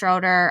Ricky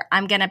Schroeder,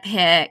 I'm going to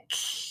pick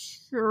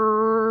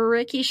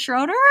Ricky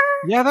Schroeder.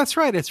 Yeah, that's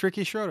right. It's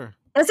Ricky Schroeder.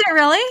 Is it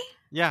really?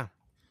 Yeah.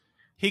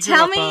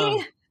 Tell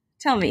me.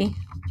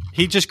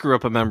 He just grew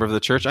up a member of the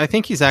church. I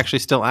think he's actually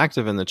still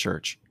active in the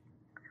church.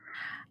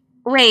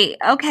 Wait,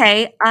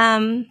 okay.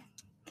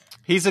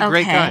 He's a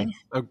great guy.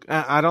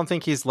 I don't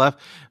think he's left.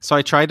 So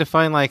I tried to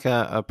find like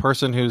a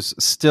person who's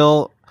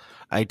still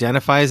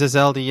identifies as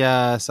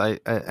LDS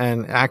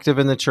and active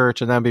in the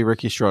church, and that'd be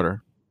Ricky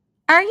Schroeder.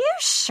 Are you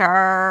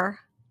sure?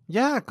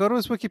 Yeah, go to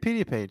his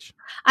Wikipedia page.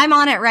 I'm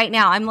on it right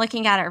now. I'm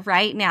looking at it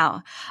right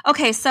now.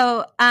 Okay,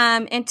 so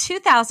in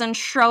 2000,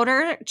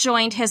 Schroeder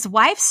joined his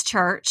wife's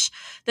church,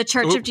 the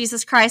Church of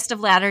Jesus Christ of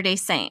Latter-day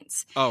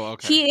Saints. Oh,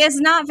 okay. He is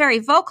not very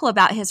vocal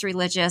about his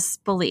religious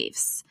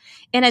beliefs.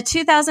 In a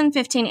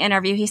 2015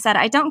 interview, he said,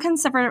 I don't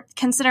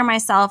consider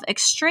myself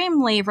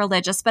extremely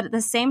religious, but at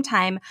the same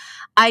time,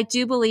 I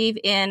do believe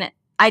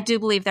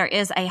there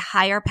is a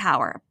higher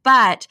power.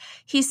 But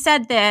he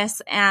said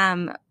this,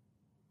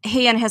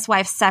 he and his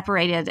wife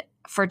separated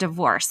for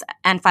divorce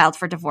and filed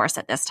for divorce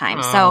at this time.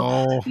 Oh.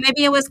 So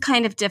maybe it was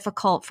kind of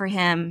difficult for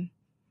him,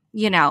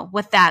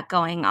 with that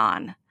going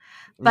on.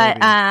 But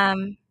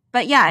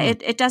yeah,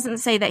 it doesn't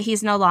say that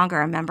he's no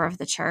longer a member of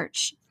the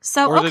church.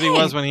 So, or that he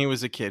was when he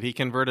was a kid. He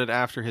converted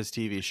after his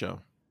TV show.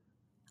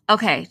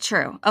 Okay,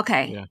 true.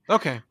 Okay. Yeah.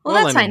 Okay. Well,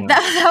 that's fine.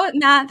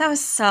 That was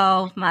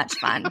so much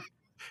fun.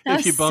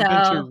 If you bump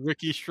into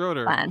Ricky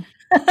Schroeder,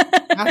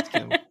 ask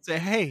him. Say,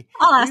 hey,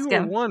 I'll ask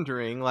him. Were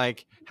wondering,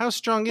 like, how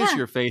strong is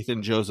your faith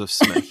in Joseph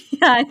Smith?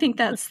 Yeah, I think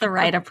that's the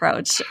right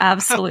approach.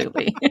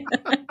 Absolutely.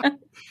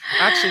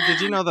 Actually,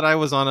 did you know that I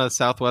was on a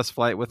Southwest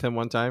flight with him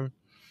one time?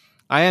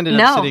 I ended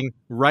up sitting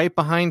right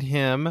behind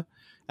him.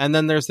 And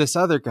then there's this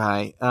other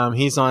guy.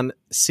 He's on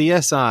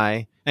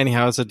CSI.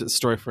 Anyhow, it's a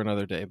story for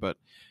another day. But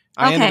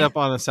I ended up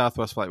on a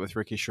Southwest flight with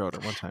Ricky Schroeder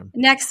one time.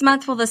 Next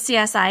month, will the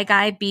CSI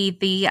guy be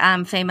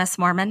the famous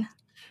Mormon?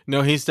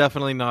 No, he's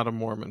definitely not a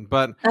Mormon.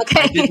 But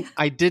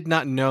I did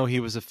not know he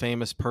was a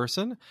famous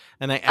person.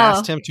 And I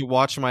asked him to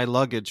watch my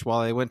luggage while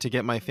I went to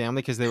get my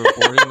family because they were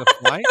boarding the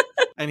flight.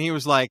 And he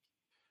was like,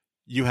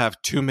 you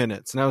have 2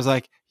 minutes. And I was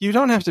like, you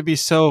don't have to be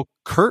so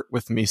curt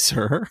with me,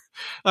 sir.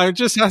 I'm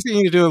just asking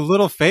you to do a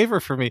little favor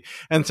for me.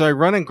 And so I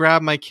run and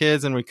grab my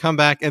kids and we come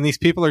back and these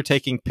people are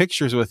taking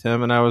pictures with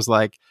him. And I was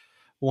like,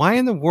 why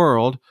in the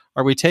world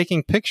are we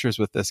taking pictures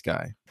with this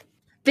guy?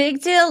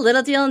 Big deal,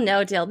 little deal,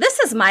 no deal. This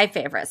is my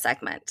favorite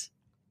segment.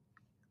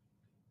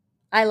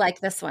 I like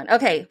this one.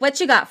 Okay,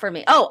 what you got for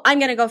me? Oh, I'm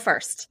going to go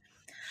first.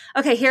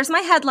 Okay, here's my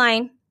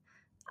headline.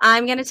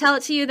 I'm going to tell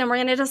it to you, then we're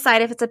going to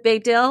decide if it's a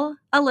big deal,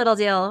 a little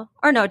deal,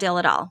 or no deal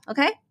at all,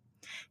 okay?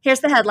 Here's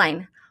the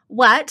headline.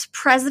 What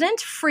President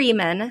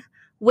Freeman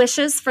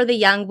wishes for the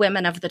young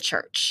women of the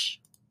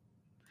church.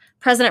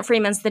 President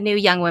Freeman's the new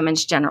Young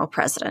Women's General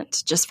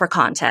President, just for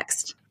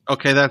context.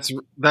 Okay,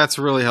 that's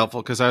really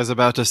helpful because I was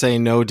about to say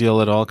no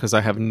deal at all because I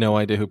have no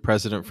idea who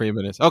President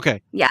Freeman is.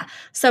 Okay. Yeah.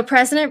 So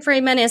President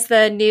Freeman is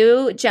the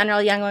new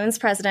General Young Women's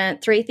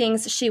President. 3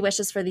 things she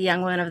wishes for the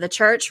young women of the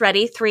church.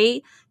 Ready?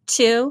 3,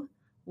 2,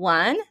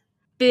 1.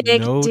 Big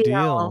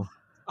deal.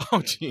 Oh,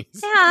 jeez.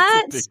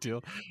 That's a big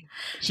deal.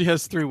 She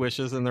has 3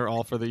 wishes, and they're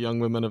all for the young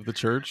women of the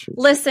church.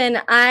 Listen,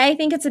 I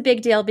think it's a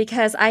big deal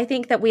because I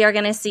think that we are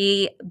going to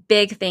see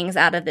big things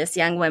out of this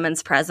young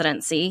women's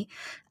presidency.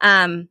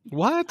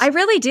 What? I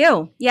really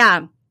do.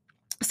 Yeah.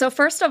 So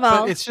first of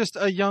all, but it's just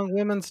a young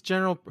women's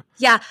general.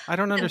 Yeah. I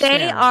don't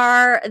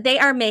understand. They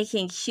are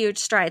making huge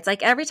strides.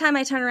 Like every time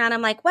I turn around,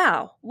 I'm like,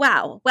 wow.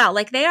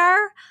 Like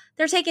they're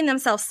taking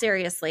themselves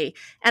seriously.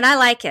 And I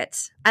like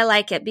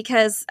it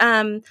because,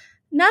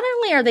 not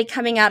only are they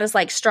coming out as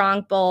like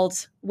strong,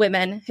 bold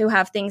women who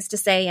have things to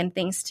say and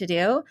things to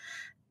do,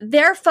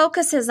 their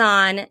focus is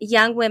on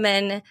young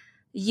women.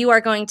 You are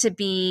going to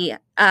be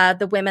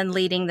the women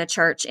leading the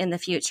church in the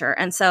future.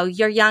 And so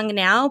you're young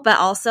now, but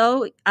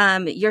also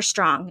you're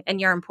strong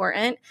and you're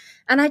important.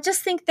 And I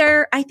just think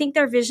their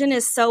vision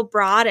is so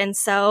broad and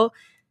so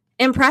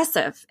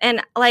impressive.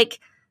 And like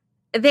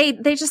they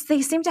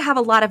seem to have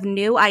a lot of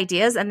new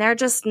ideas and they're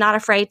just not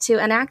afraid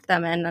to enact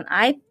them. And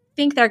I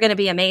think they're going to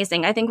be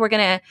amazing. I think we're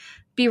going to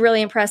be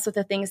really impressed with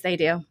the things they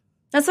do.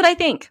 That's what I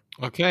think.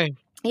 Okay.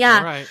 Yeah.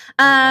 All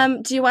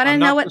right. Do you want to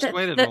know what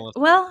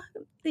well,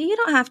 you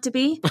don't have to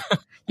be.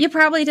 You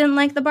probably didn't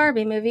like the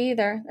Barbie movie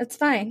either. It's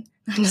fine.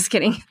 I'm just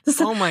kidding.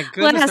 Oh my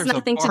goodness. What has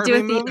nothing to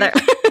do with either.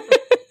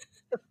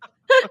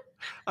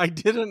 I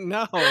didn't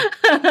know.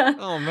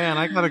 Oh man,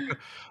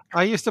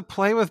 I used to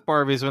play with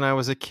Barbies when I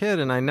was a kid,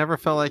 and I never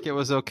felt like it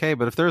was okay.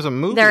 But if there's a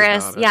movie, there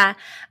is, yeah.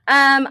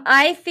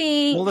 I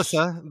think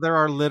Melissa, there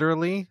are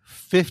literally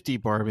 50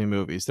 Barbie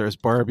movies. There's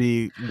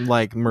Barbie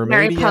like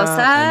Mermaidia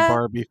Mariposa, and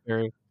Barbie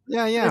Fairy.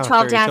 Yeah. The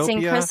 12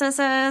 Dancing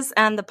Princesses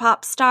and the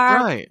Pop Star,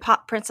 right.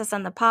 Pop Princess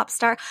and the Pop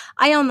Star.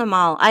 I own them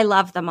all. I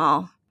love them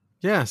all.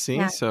 Yeah. See,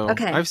 yeah. So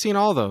okay. I've seen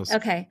all those.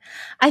 Okay,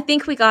 I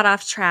think we got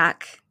off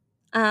track.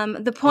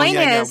 The point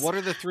is, what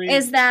are the 3?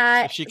 Is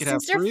that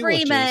Sister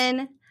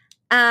Freeman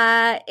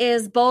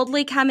is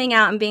boldly coming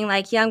out and being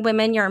like, young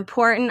women, you're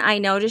important. I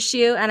notice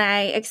you and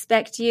I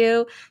expect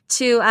you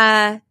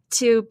to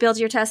build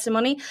your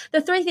testimony.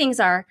 The 3 things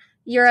are,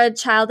 you're a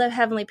child of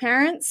heavenly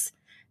parents.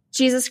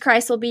 Jesus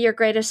Christ will be your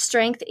greatest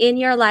strength in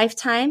your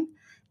lifetime.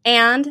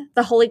 and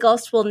the Holy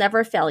Ghost will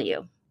never fail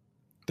you.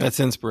 That's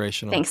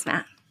inspirational. Thanks,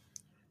 Matt.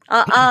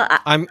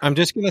 I'm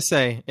just going to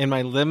say, in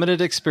my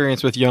limited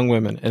experience with young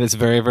women, and it's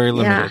very, very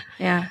limited,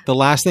 the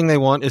last thing they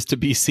want is to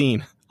be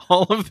seen.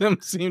 All of them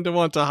seem to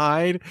want to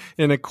hide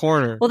in a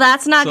corner. Well,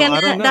 that's not going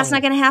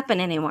to happen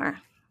anymore.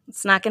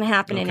 It's not going to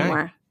happen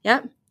anymore.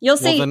 Yep. You'll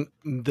see. Well,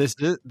 then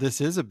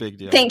this is a big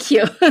deal. Thank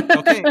you.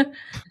 Okay.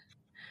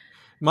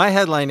 My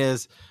headline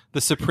is,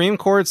 the Supreme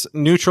Court's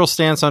neutral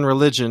stance on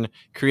religion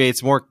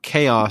creates more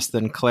chaos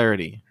than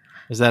clarity.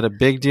 Is that a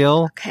big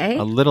deal,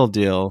 a little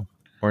deal,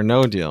 or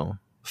no deal?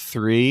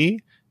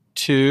 3,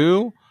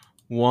 2,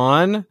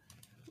 1.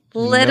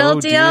 Little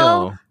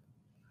deal.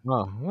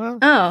 Oh,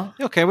 well.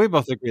 Okay, we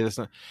both agree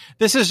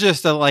this is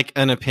just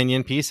an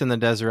opinion piece in the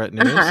Deseret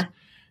News.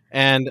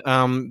 And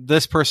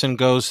this person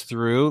goes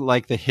through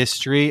the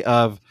history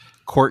of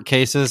court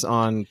cases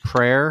on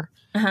prayer.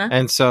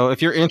 And so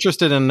if you're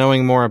interested in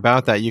knowing more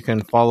about that, you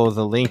can follow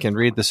the link and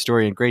read the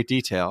story in great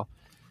detail.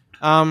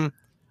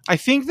 I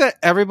think that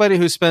everybody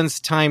who spends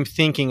time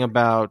thinking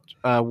about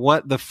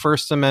what the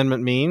First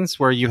Amendment means,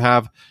 where you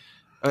have,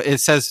 it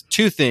says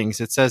two things.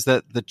 It says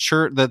that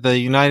the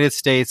United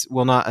States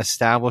will not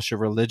establish a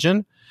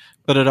religion,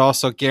 but it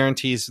also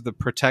guarantees the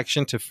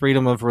protection to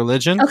freedom of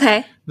religion.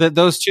 Okay. That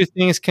those two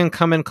things can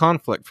come in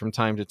conflict from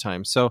time to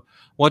time. So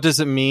what does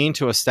it mean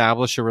to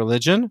establish a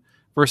religion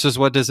versus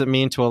what does it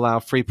mean to allow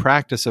free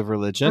practice of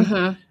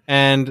religion?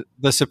 And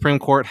the Supreme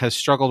Court has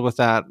struggled with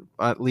that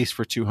at least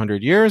for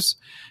 200 years,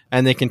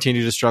 and they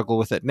continue to struggle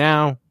with it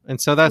now.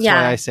 And so that's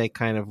why I say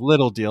kind of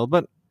little deal,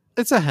 but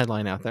it's a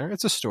headline out there.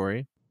 It's a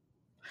story.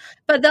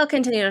 But they'll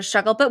continue to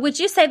struggle. But would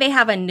you say they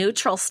have a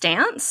neutral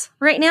stance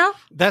right now?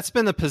 That's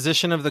been the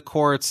position of the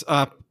courts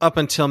up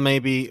until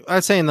maybe,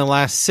 I'd say in the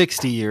last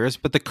 60 years.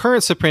 But the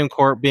current Supreme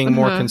Court, being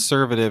more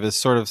conservative, is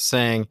sort of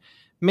saying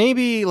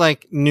maybe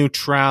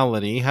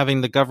neutrality,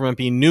 having the government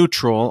be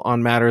neutral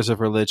on matters of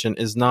religion,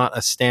 is not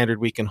a standard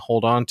we can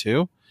hold on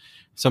to.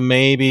 So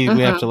maybe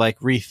we have to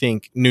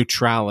rethink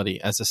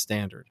neutrality as a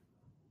standard.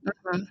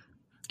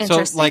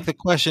 So the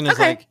question is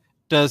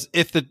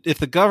if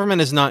the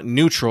government is not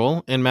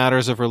neutral in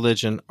matters of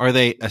religion, are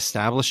they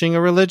establishing a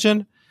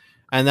religion?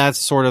 And that's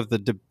sort of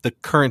the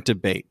current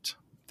debate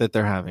that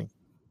they're having.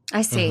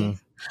 I see.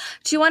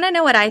 Do you want to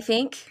know what I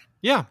think?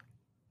 Yeah.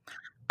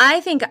 I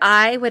think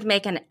I would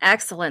make an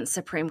excellent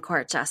Supreme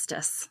Court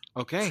justice.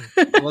 Okay.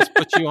 Well, let's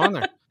put you on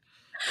there.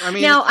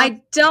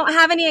 I don't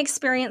have any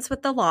experience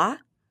with the law.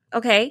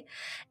 Okay.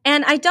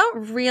 And I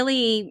don't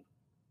really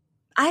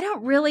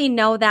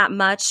know that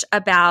much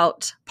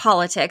about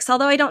politics,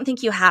 although I don't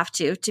think you have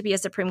to be a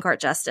Supreme Court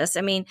justice.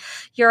 I mean,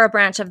 you're a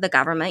branch of the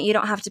government. You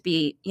don't have to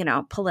be,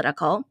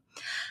 political.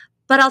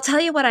 But I'll tell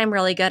you what I'm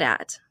really good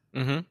at.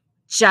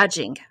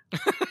 Judging.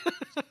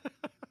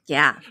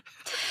 Yeah.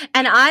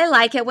 And I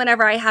like it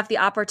whenever I have the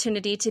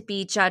opportunity to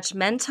be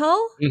judgmental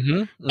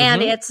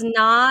and it's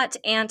not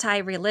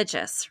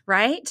anti-religious,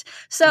 right?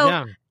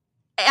 So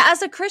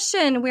as a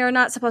Christian, we are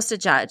not supposed to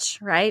judge,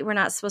 right? We're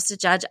not supposed to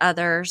judge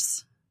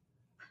others.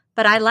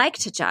 But I like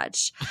to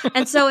judge.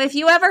 And so if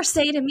you ever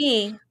say to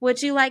me,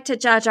 would you like to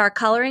judge our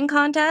coloring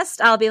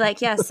contest? I'll be like,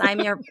 yes, I'm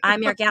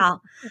your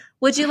gal.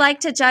 Would you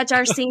like to judge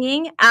our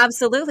singing?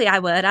 Absolutely, I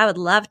would. I would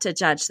love to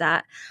judge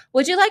that.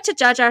 Would you like to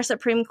judge our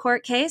Supreme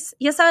Court case?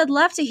 Yes, I would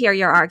love to hear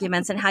your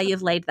arguments and how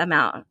you've laid them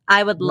out.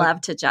 I would love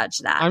to judge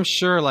that. I'm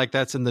sure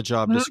that's in the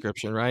job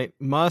description, right?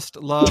 Must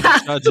love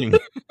judging.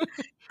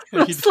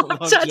 If you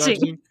don't love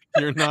judging,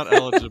 you're not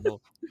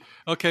eligible.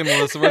 Okay,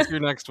 Melissa, what's your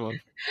next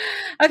one?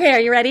 Okay, are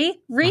you ready?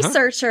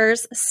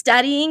 Researchers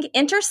studying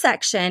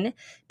intersection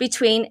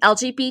between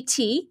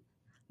LGBT,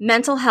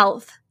 mental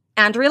health,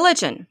 and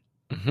religion.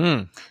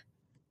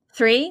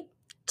 3,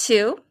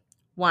 2,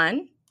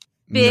 1.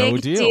 Big no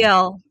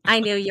deal. I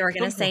knew you were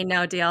going to say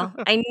no deal.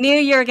 I knew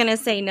you were going to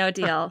say no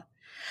deal.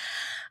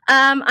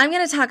 I'm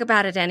going to talk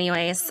about it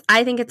anyways.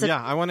 I think it's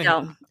I want to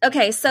hear.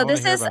 Okay, so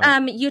this is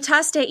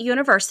Utah State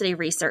University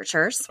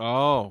researchers.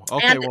 Oh,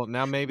 okay. Well,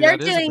 now maybe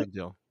that is a big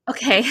deal.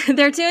 Okay,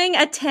 they're doing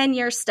a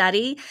 10-year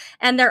study,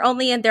 and they're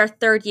only in their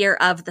third year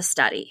of the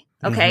study.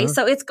 Okay,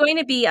 so it's going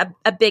to be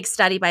a big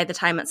study by the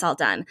time it's all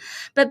done.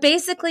 But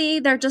basically,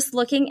 they're just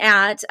looking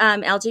at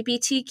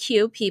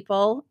LGBTQ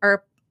people,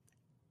 or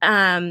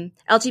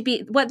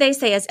what they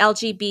say is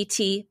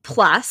LGBT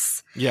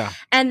plus. Yeah.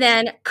 And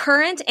then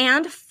current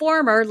and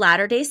former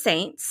Latter-day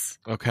Saints.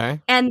 Okay.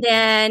 And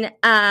then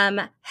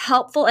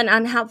helpful and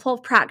unhelpful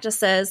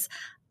practices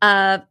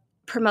of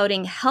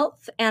promoting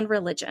health and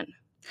religion.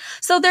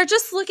 So they're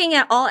just looking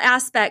at all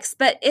aspects,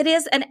 but it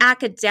is an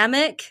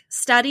academic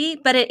study,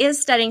 but it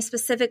is studying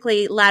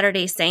specifically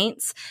Latter-day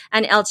Saints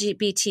and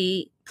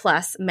LGBT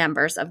plus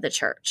members of the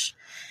church.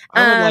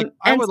 I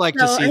would like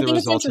to see the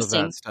results of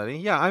that study.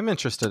 Yeah, I'm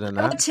interested in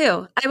that.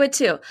 I would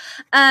too.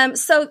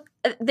 So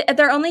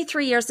they're only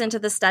 3 years into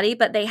the study,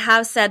 but they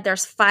have said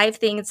there's 5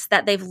 things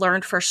that they've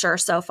learned for sure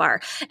so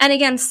far. And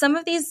again, some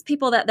of these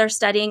people that they're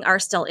studying are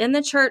still in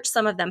the church.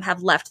 Some of them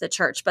have left the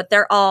church, but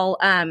they're all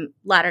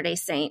Latter-day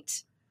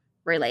Saint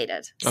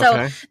related. So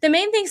Okay. the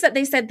main things that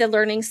they said they're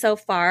learning so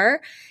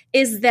far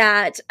is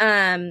that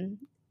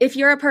if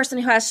you're a person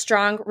who has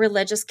strong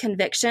religious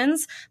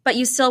convictions, but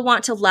you still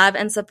want to love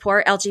and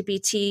support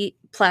LGBT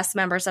plus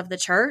members of the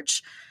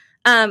church,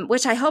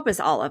 which I hope is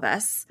all of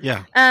us.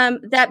 Yeah.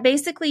 That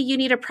basically you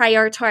need to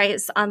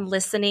prioritize on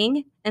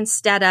listening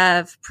instead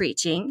of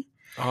preaching.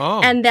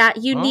 Oh. And that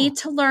you need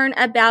to learn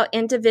about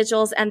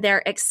individuals and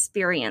their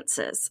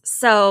experiences.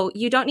 So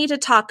you don't need to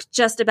talk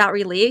just about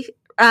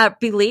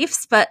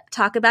beliefs, but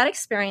talk about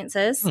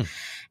experiences.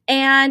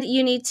 And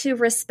you need to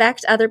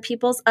respect other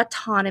people's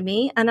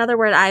autonomy. Another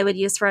word I would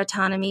use for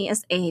autonomy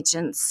is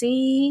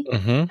agency.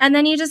 And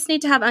then you just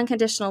need to have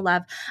unconditional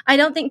love. I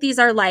don't think these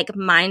are like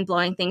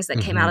mind-blowing things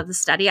that came out of the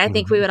study. I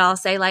think we would all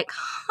say like,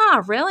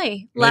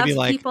 really? Maybe Love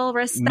like people,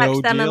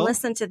 respect them, deal? And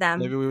listen to them.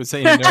 Maybe we would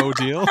say no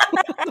deal.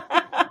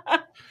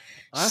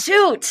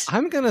 Shoot.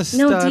 I'm going to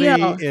study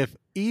if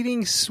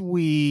eating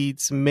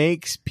sweets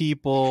makes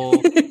people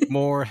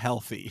more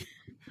healthy.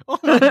 Oh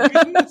my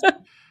goodness.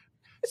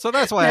 So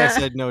that's why I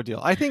said no deal.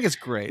 I think it's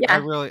great. Yeah.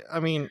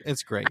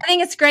 It's great. I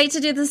think it's great to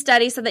do the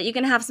study so that you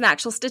can have some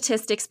actual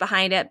statistics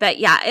behind it. But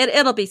yeah,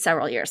 it'll be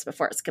several years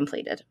before it's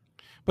completed.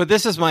 But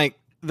this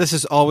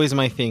is always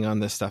my thing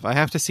on this stuff. I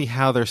have to see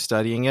how they're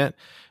studying it,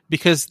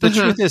 because the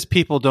truth is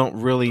people don't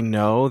really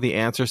know the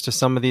answers to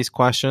some of these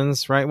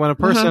questions, right? When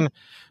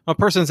a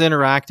person's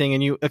interacting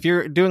and if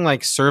you're doing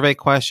like survey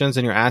questions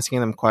and you're asking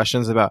them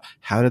questions about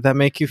how did that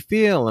make you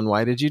feel and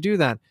why did you do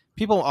that?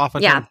 People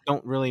often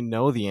don't really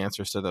know the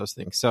answers to those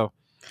things. So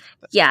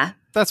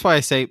that's why I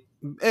say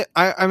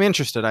I'm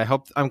interested.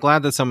 I'm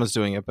glad that someone's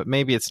doing it, but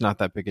maybe it's not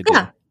that big a deal.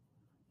 Yeah.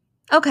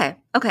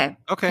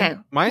 Okay.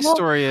 My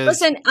story is...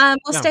 Listen,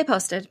 we'll stay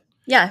posted.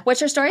 Yeah. What's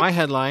your story? My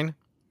headline: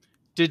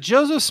 did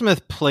Joseph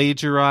Smith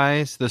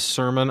plagiarize the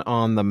Sermon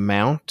on the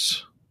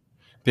Mount?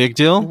 Big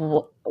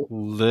deal?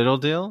 Little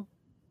deal?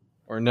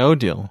 Or no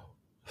deal?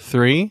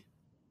 3,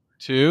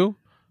 2,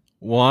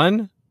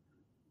 1.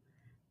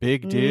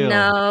 Big deal.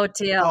 No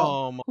deal.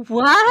 Oh,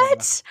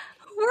 what?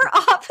 We're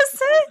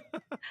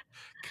opposite?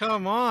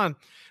 Come on.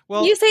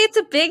 Well, you say it's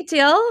a big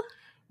deal?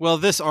 Well,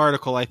 this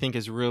article I think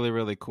is really,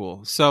 really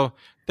cool. So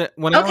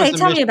when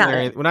tell me about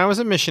it. When I was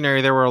a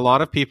missionary, there were a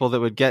lot of people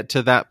that would get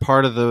to that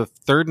part of the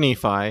third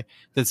Nephi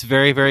that's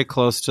very, very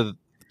close to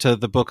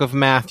the book of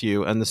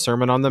Matthew and the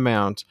Sermon on the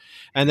Mount.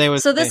 And they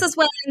would. So this is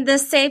when the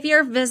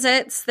Savior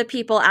visits the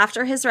people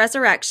after his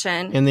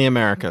resurrection. In the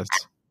Americas.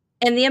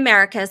 And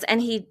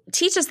he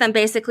teaches them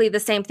basically the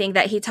same thing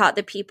that he taught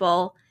the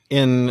people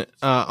on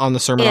the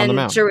Sermon on the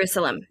Mount.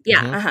 Jerusalem.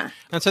 Yeah.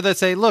 And so they'd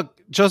say, look,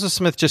 Joseph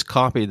Smith just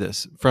copied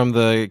this from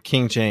the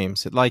King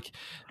James. Like,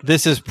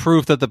 this is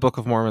proof that the Book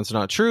of Mormon's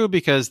not true,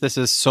 because this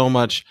is so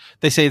much,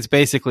 they say it's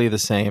basically the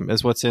same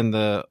as what's in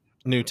the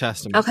New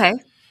Testament. Okay.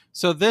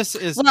 So this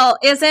is... Well,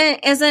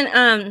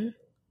 isn't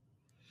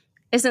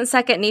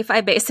Second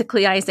Nephi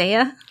basically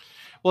Isaiah?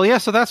 Well, yeah,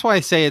 so that's why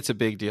I say it's a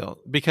big deal,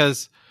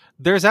 because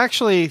there's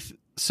actually...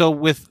 So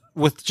with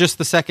just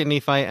the Second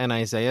Nephi and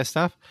Isaiah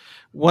stuff,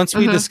 once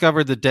we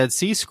discovered the Dead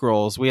Sea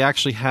Scrolls, we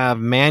actually have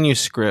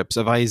manuscripts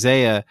of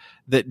Isaiah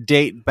that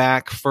date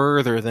back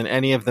further than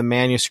any of the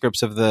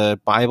manuscripts of the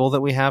Bible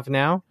that we have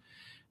now.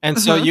 And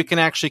so you can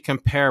actually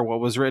compare what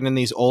was written in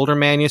these older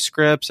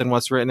manuscripts and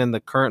what's written in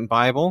the current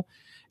Bible.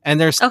 And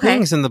there's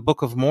things in the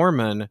Book of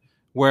Mormon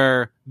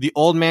where the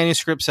old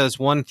manuscript says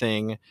one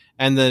thing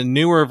and the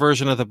newer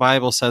version of the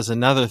Bible says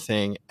another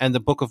thing, and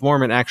the Book of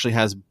Mormon actually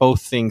has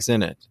both things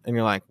in it. And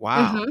you're like,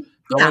 wow,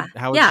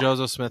 how would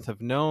Joseph Smith have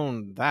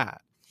known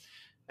that?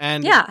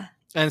 And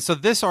so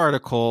this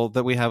article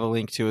that we have a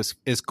link to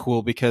is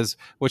cool, because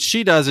what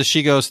she does is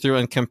she goes through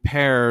and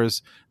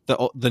compares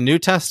the New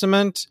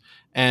Testament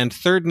and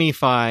Third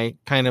Nephi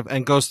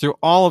and goes through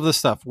all of the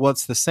stuff.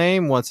 What's the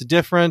same? What's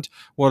different?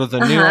 What are the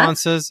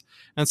nuances?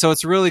 And so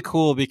it's really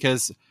cool,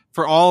 because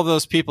for all of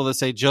those people that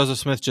say Joseph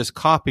Smith just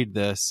copied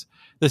this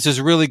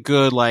is really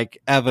good, like,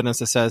 evidence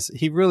that says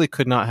he really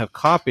could not have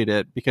copied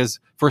it,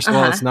 because first of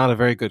all, it's not a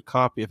very good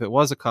copy if it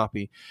was a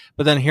copy.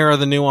 But then here are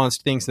the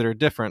nuanced things that are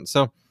different.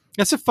 So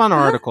it's a fun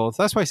article.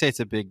 That's why I say it's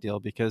a big deal,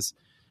 because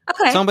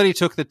somebody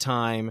took the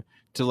time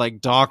to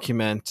like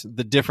document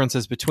the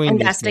differences between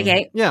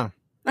investigate. These things.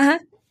 Yeah.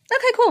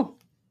 Okay, cool.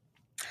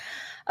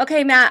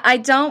 Okay, Matt, I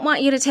don't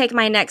want you to take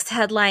my next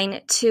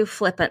headline too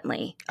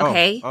flippantly.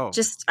 Okay.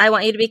 Just, I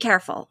want you to be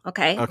careful.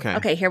 Okay.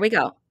 Okay, here we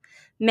go.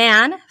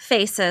 Man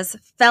faces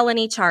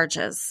felony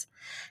charges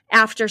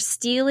after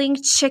stealing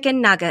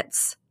chicken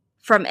nuggets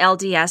from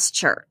LDS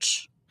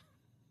church.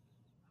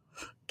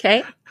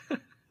 Okay.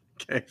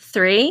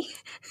 3,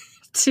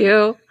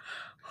 2,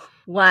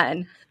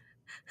 1.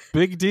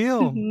 Big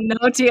deal.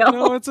 No deal.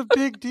 No, it's a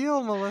big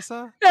deal,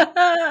 Melissa.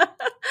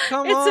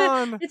 Come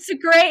on. It's a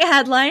great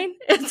headline.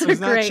 It's a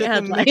great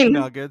headline. Chicken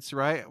nuggets,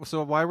 right?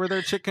 So why were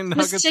there chicken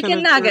nuggets Just chicken in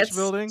a nuggets. church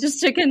building?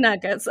 Just chicken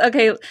nuggets.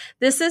 Okay,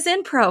 this is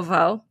in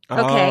Provo.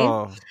 Okay.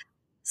 Oh.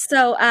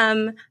 So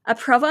a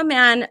Provo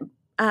man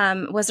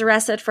was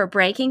arrested for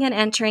breaking and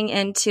entering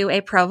into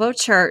a Provo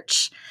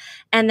church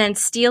and then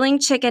stealing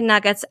chicken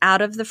nuggets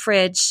out of the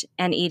fridge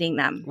and eating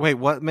them. Wait,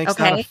 what makes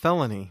that a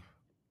felony?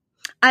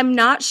 I'm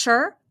not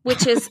sure,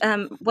 which is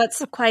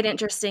what's quite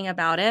interesting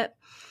about it.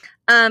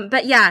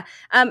 But yeah,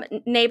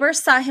 neighbors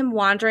saw him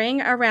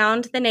wandering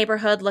around the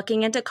neighborhood,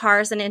 looking into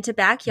cars and into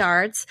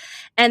backyards.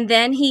 And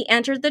then he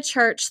entered the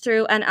church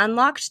through an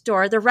unlocked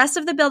door. The rest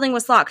of the building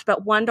was locked,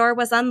 but one door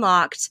was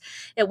unlocked.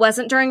 It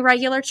wasn't during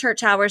regular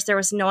church hours. There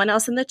was no one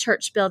else in the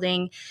church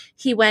building.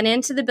 He went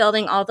into the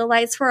building. All the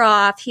lights were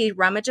off. He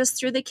rummages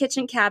through the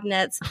kitchen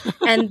cabinets.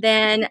 And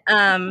then,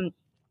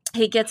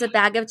 he gets a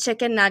bag of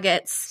chicken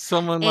nuggets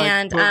and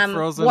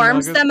warms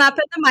nuggets? Them up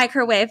in the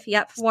microwave.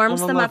 Yep,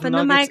 warms them up in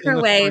the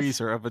microwave. In the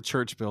freezer of a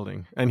church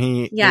building, and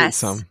he ate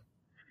some.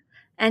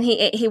 And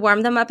he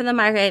warmed them up in the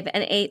microwave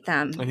and ate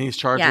them. And he's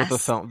charged with a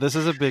felony. This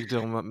is a big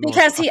deal.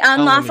 Because he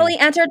unlawfully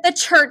entered the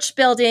church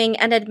building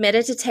and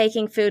admitted to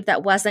taking food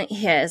that wasn't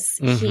his.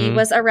 Mm-hmm. He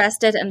was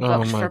arrested and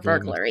booked for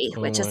burglary,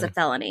 which is a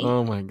felony.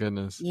 Oh, my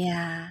goodness.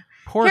 Yeah.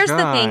 Poor guy.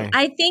 The thing.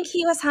 I think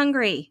he was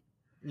hungry.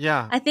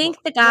 Yeah. I think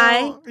the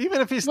guy even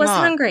if he's was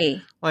not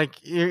hungry. Like,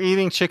 you're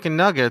eating chicken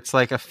nuggets,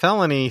 like a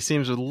felony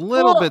seems a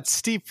little bit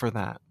steep for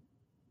that.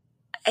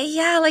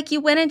 Yeah, like you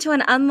went into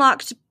an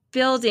unlocked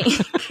building.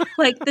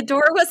 Like the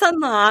door was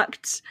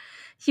unlocked.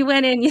 You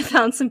went in, you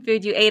found some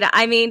food, you ate it.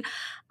 I mean,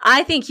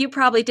 I think you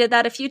probably did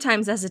that a few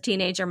times as a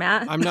teenager,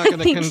 Matt. I'm not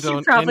going to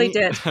condone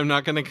I'm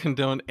not going to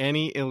condone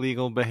any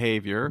illegal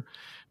behavior.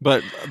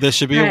 But this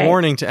should be a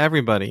warning to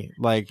everybody.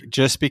 Like,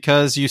 just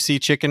because you see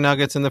chicken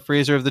nuggets in the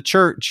freezer of the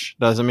church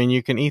doesn't mean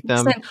you can eat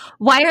them. Listen,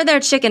 why are there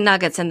chicken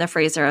nuggets in the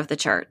freezer of the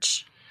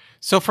church?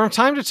 So from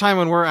time to time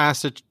when we're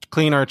asked to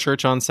clean our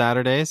church on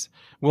Saturdays,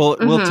 we'll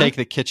take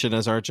the kitchen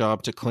as our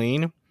job to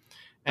clean.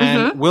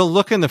 And we'll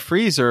look in the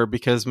freezer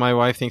because my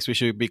wife thinks we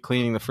should be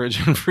cleaning the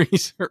fridge and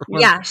freezer.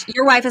 Yeah,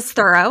 your wife is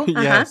thorough.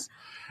 Yes.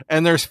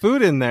 And there's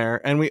food in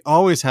there. And we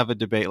always have a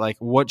debate, like,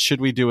 what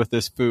should we do with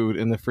this food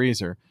in the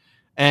freezer?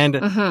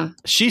 And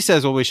she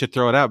says, well, we should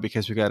throw it out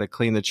because we got to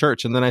clean the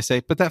church. And then I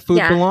say, but that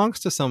food belongs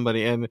to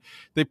somebody and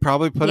they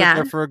probably put it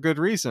there for a good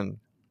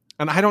reason.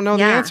 And I don't know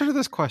the answer to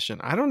this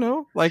question. I don't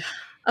know. Like,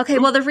 okay,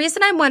 well, the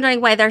reason I'm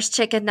wondering why there's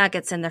chicken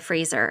nuggets in the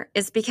freezer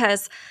is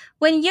because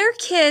when your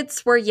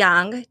kids were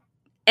young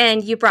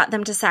and you brought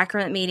them to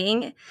sacrament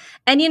meeting,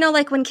 and you know,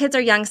 like when kids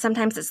are young,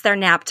 sometimes it's their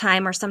nap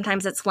time or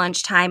sometimes it's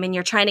lunchtime and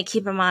you're trying to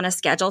keep them on a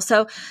schedule.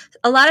 So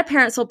a lot of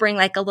parents will bring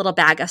like a little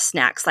bag of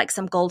snacks, like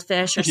some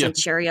goldfish or some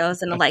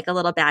Cheerios and like a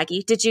little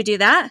baggie. Did you do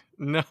that?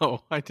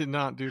 No, I did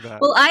not do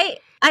that. Well,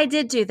 I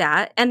did do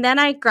that. And then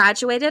I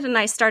graduated and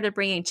I started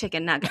bringing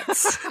chicken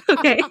nuggets.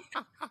 Okay.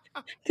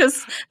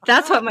 Because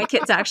that's what my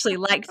kids actually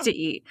like to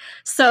eat.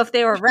 So if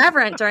they were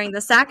reverent during the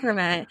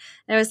sacrament,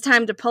 and it was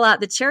time to pull out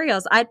the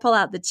Cheerios, I'd pull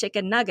out the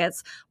chicken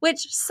nuggets,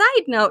 which,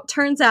 side note,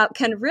 turns out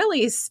can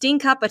really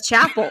stink up a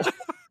chapel.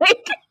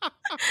 Like,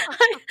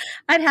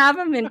 I'd have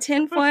them in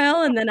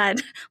tinfoil, and then I'd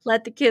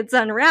let the kids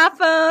unwrap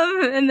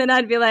them, and then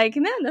I'd be like,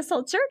 man, this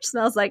whole church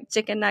smells like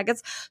chicken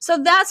nuggets. So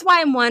that's why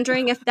I'm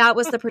wondering if that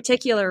was the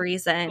particular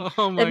reason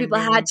that people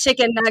had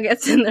chicken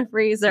nuggets in the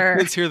freezer.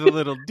 Kids hear the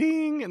little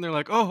ding, and they're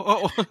like,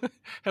 oh,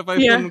 have I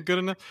been good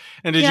enough?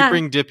 And did you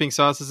bring dipping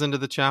sauces into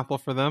the chapel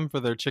for them, for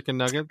their chicken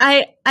nuggets?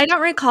 I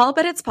don't recall,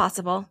 but it's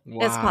possible.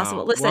 Wow. It's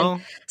possible.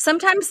 Listen,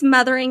 sometimes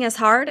mothering is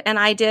hard, and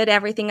I did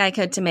everything I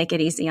could to make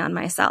it easy on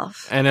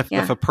myself. And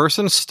if a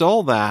person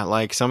stole that,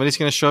 like somebody's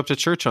going to show up to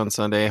church on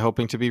Sunday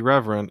hoping to be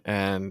reverent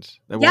and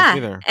they won't be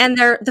there. And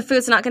the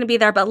food's not going to be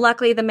there, but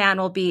luckily the man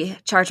will be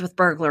charged with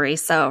burglary.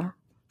 So,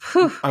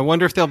 whew. I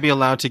wonder if they'll be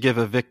allowed to give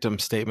a victim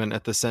statement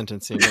at the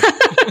sentencing.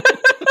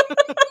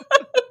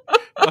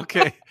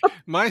 Okay.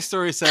 My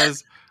story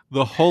says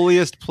the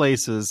holiest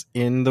places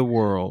in the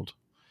world.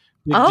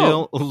 Big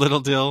deal, little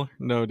deal,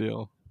 no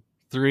deal.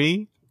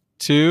 3,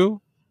 2,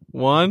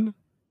 1.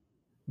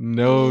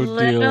 No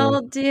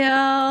Little deal.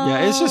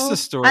 Yeah, it's just a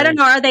story. I don't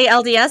know. Are they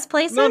LDS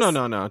places?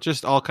 No.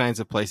 Just all kinds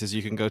of places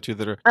you can go to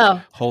that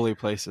are holy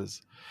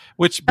places.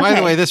 Which, by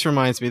the way, this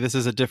reminds me, this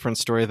is a different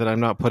story that I'm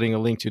not putting a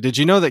link to. Did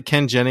you know that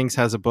Ken Jennings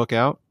has a book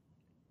out?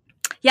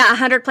 Yeah,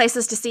 100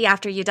 Places to See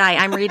After You Die.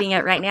 I'm reading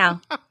it right now.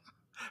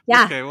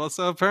 Yeah. Okay, well,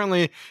 so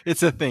apparently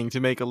it's a thing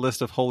to make a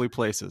list of holy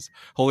places.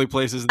 Holy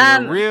places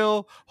that are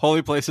real,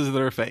 holy places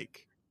that are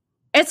fake.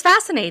 It's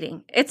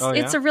fascinating. It's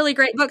a really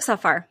great book so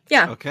far.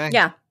 Yeah. Okay.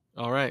 Yeah.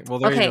 All right. Well,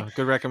 there you go.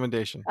 Good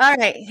recommendation. All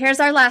right. Here's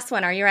our last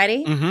one. Are you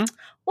ready? Mm-hmm.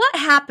 What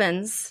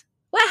happens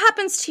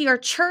to your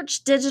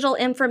church digital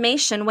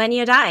information when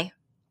you die?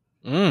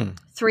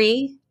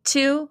 3,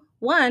 2,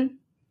 1.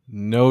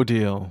 No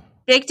deal.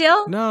 Big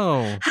deal?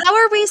 No. How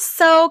are we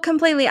so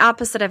completely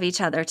opposite of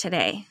each other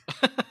today?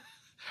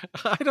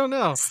 I don't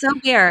know. So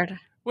weird.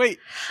 Wait.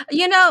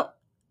 You know,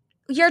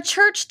 your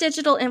church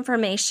digital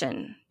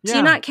information. Do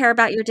you not care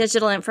about your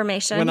digital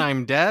information? When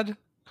I'm dead?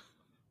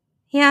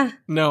 Yeah.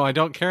 No, I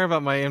don't care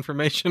about my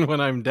information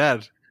when I'm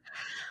dead.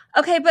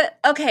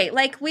 Okay,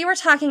 like we were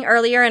talking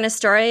earlier in a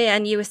story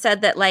and you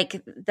said that like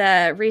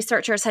the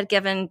researchers had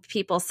given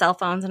people cell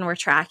phones and were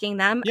tracking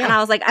them. Yeah. And I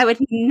was like, I would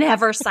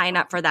never sign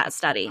up for that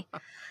study.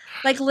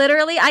 Like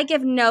literally, I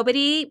give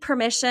nobody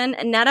permission.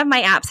 None of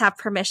my apps have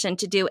permission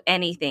to do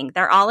anything.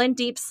 They're all in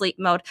deep sleep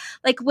mode.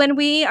 Like when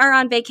we are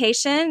on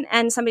vacation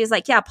and somebody's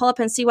like, yeah, pull up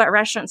and see what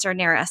restaurants are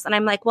near us. And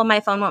I'm like, well, my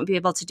phone won't be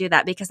able to do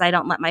that because I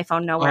don't let my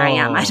phone know where I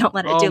am. I don't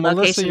let it do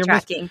Melissa, location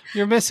tracking.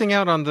 You're missing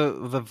out on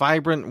the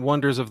vibrant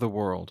wonders of the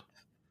world.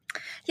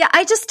 Yeah,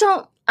 I just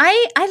don't.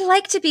 I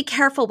like to be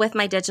careful with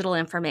my digital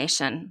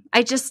information.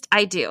 I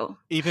do.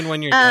 Even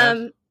when you're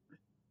dead?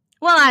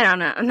 Well, I don't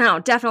know. No,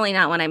 definitely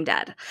not when I'm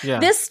dead. Yeah.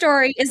 This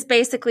story is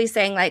basically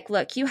saying like,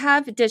 look, you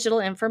have digital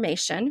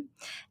information.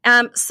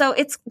 But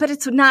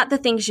it's not the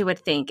things you would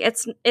think.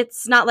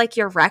 It's not like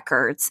your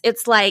records.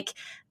 It's like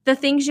the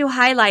things you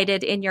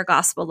highlighted in your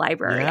gospel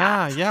library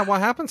app. Yeah. What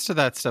happens to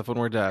that stuff when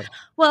we're dead?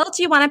 Well,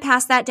 do you want to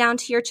pass that down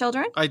to your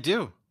children? I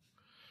do.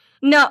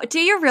 No, do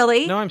you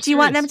really? No, I'm Do you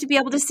want them to be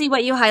able to see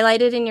what you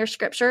highlighted in your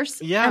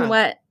scriptures? Yeah. And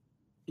what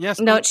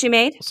notes you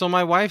made? So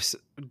my wife's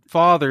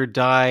father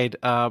died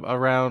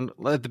around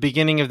at the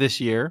beginning of this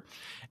year,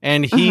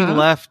 and he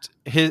left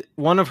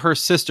one of her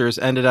sisters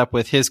ended up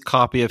with his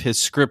copy of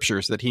his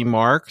scriptures that he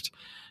marked.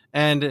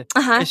 And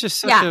it's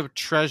just such a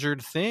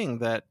treasured thing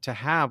that to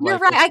have. You're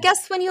right. I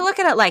guess when you look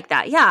at it like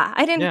that,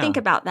 I didn't think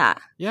about that.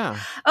 Yeah.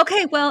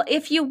 Okay, well,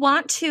 if you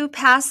want to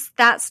pass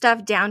that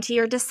stuff down to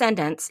your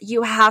descendants,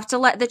 you have to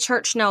let the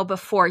church know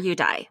before you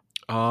die.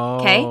 Oh.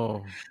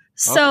 Okay?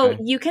 So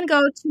you can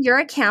go to your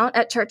account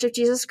at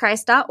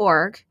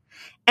churchofjesuschrist.org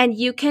and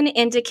you can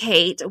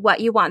indicate what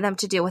you want them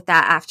to do with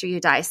that after you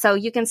die. So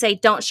you can say,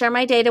 don't share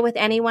my data with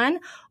anyone,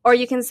 or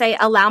you can say,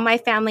 allow my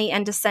family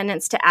and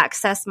descendants to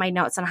access my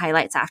notes and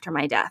highlights after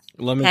my death.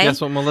 Let me guess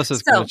what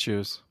Melissa's going to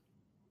choose.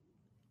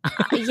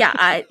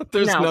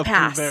 There's nothing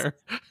pass. there.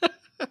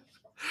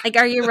 Like,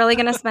 are you really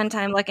going to spend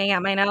time looking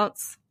at my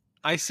notes?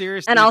 I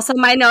seriously. And also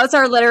my notes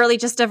are literally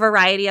just a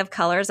variety of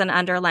colors and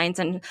underlines.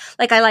 And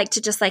like, I like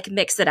to just like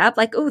mix it up.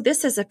 Like, oh,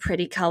 this is a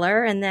pretty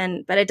color. And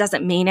then, but it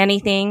doesn't mean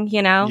anything,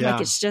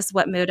 like it's just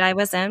what mood I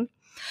was in.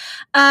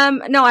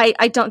 No,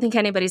 I don't think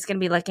anybody's going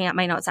to be looking at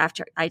my notes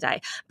after I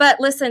die. But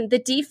listen, the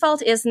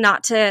default is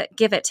not to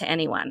give it to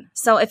anyone.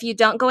 So if you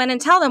don't go in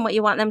and tell them what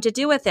you want them to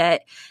do with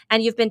it,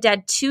 and you've been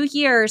dead 2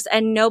 years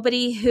and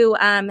nobody who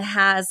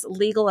has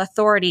legal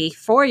authority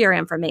for your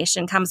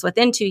information comes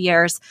within 2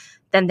 years,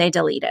 then they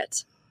delete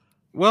it.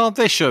 Well,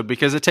 they should,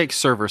 because it takes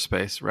server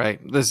space, right?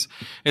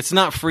 It's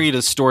not free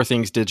to store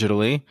things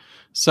digitally.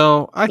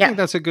 So I think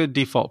that's a good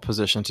default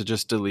position to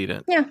just delete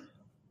it. Yeah.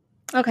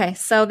 Okay,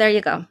 so there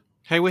you go.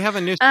 Hey, we have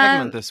a new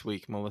segment this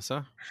week,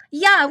 Melissa.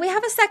 Yeah, we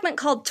have a segment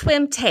called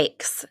Twim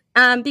Takes,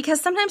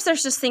 because sometimes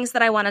there's just things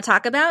that I want to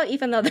talk about,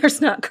 even though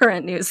there's not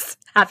current news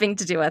having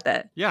to do with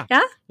it. Yeah.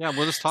 Yeah? Yeah,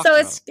 we'll just talk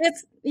about it.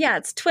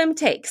 It's Twim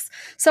Takes.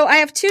 So I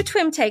have 2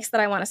 Twim Takes that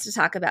I want us to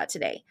talk about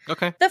today.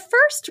 Okay. The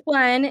first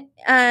one,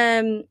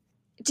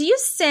 do you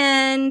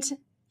send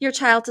your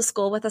child to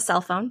school with a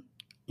cell phone?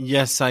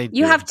 Yes, I do.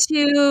 You have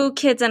 2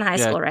 kids in high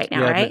school right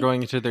now, right? Yeah, they're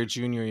going into their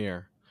junior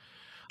year.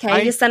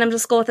 Okay, you send them to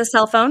school with a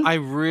cell phone? I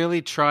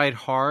really tried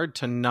hard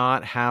to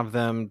not have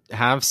them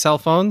have cell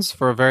phones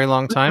for a very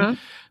long time.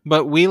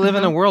 But we live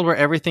in a world where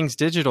everything's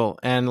digital,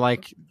 and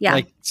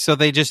so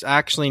they just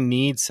actually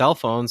need cell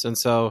phones. And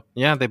so,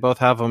 they both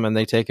have them and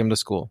they take them to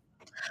school.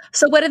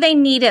 So what do they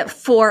need it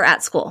for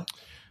at school?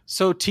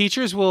 So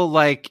teachers will,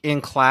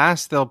 in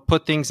class, they'll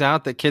put things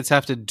out that kids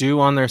have to do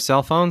on their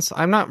cell phones.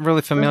 I'm not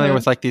really familiar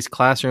with these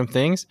classroom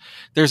things.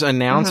 There's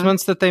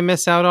announcements that they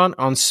miss out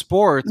on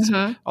sports.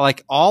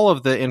 All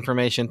of the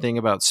information thing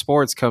about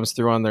sports comes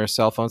through on their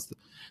cell phones.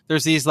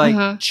 There's these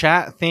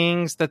chat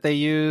things that they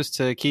use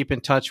to keep in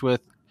touch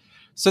with.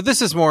 So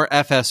this is more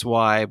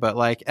FSY, but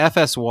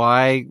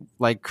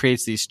FSY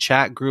creates these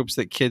chat groups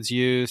that kids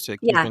use to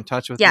keep in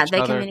touch with each other. Yeah,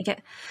 they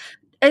communicate.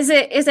 Is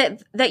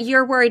it that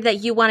you're worried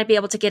that you want to be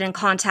able to get in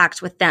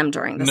contact with them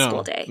during the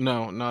school day?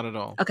 No, not at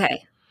all.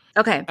 Okay.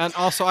 And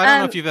also, I don't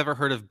know if you've ever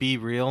heard of Be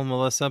Real,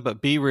 Melissa, but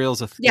Be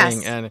Real's a thing.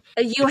 Yes. And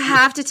you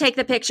have to take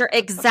the picture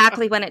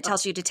exactly when it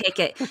tells you to take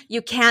it.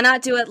 You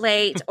cannot do it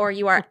late or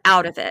you are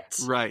out of it.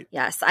 Right.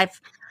 Yes,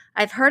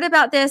 I've heard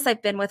about this.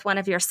 I've been with one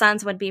of your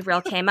sons when Be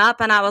Real came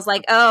up, and I was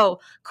like, oh,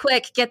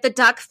 quick, get the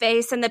duck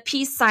face and the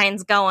peace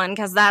signs going,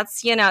 because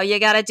that's, you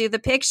got to do the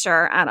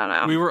picture. I don't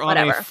know. We were on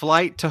a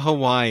flight to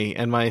Hawaii,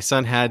 and my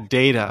son had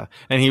data,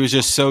 and he was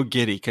just so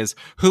giddy, because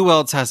who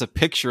else has a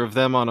picture of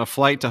them on a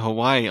flight to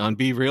Hawaii on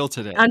Be Real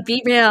today? On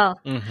Be Real.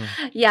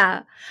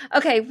 Yeah.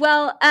 Okay,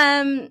 well,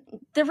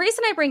 the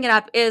reason I bring it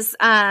up is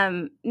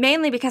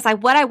mainly because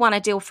what I want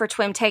to do for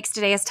Twim Takes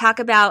today is talk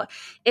about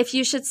if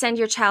you should send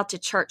your child to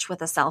church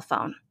with a cell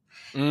phone.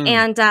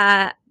 And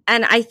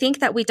I think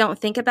that we don't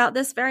think about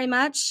this very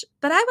much,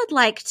 but I would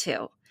like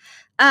to.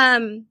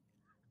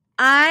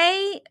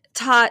 I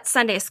taught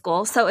Sunday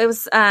school, so it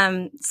was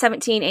 17,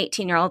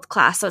 18-year-old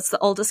class, so it's the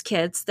oldest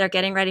kids. They're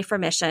getting ready for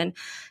mission.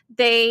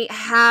 They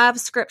have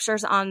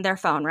scriptures on their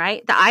phone,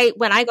 right?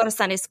 When I go to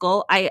Sunday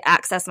school, I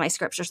access my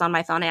scriptures on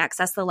my phone. I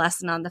access the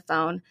lesson on the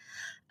phone.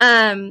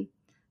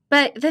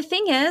 But the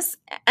thing is,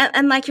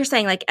 and like you're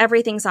saying,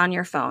 everything's on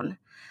your phone.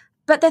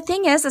 But the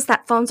thing is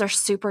that phones are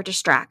super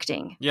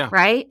distracting,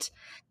 right?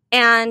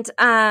 And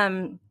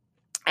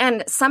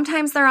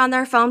sometimes they're on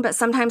their phone, but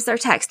sometimes they're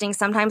texting.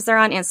 Sometimes they're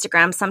on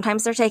Instagram.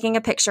 Sometimes they're taking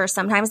a picture.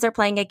 Sometimes they're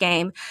playing a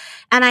game.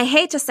 And I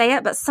hate to say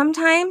it, but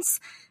sometimes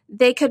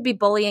they could be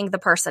bullying the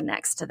person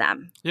next to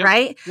them,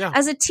 right? Yeah.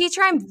 As a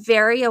teacher, I'm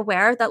very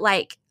aware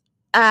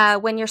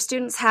that when your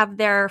students have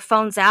their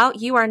phones out,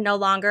 you are no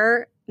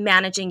longer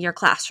managing your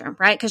classroom,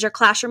 right? Because your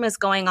classroom is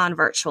going on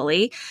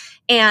virtually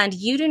and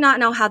you do not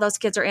know how those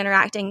kids are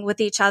interacting with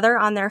each other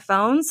on their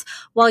phones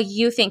while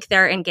you think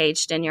they're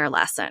engaged in your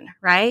lesson,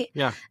 right?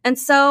 Yeah. And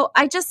so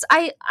I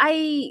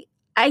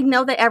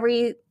know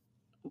that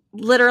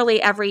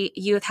literally every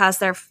youth has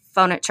their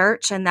phone at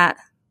church, and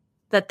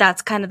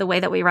that's kind of the way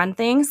that we run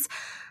things.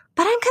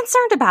 But I'm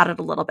concerned about it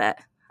a little bit.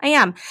 I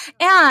am.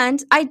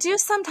 And I do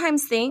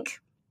sometimes think,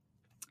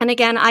 and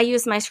again, I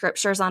use my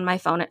scriptures on my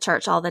phone at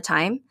church all the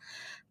time.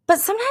 But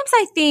sometimes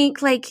I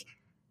think,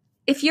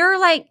 if you're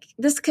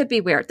this could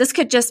be weird. This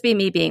could just be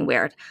me being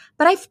weird.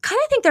 But I kind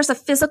of think there's a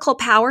physical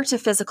power to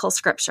physical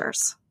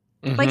scriptures.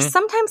 Mm-hmm.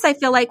 Sometimes I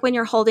feel like when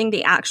you're holding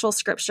the actual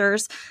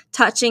scriptures,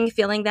 touching,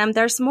 feeling them,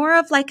 there's more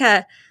of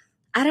a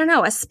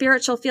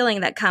spiritual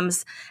feeling that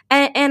comes.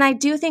 And I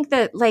do think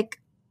that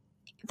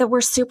that we're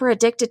super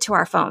addicted to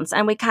our phones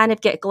and we kind of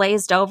get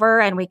glazed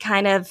over and we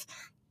kind of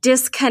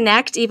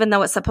disconnect, even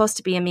though it's supposed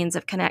to be a means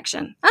of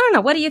connection. I don't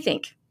know. What do you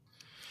think?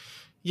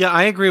 Yeah,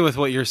 I agree with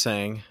what you're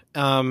saying.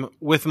 So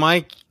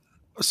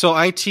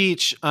I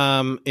teach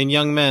in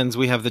young men's,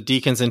 we have the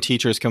deacons and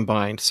teachers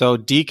combined. So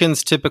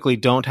deacons typically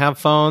don't have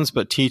phones,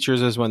 but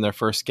teachers is when they're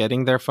first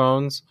getting their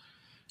phones.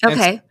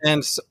 Okay.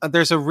 And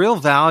there's a real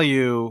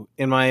value,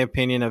 in my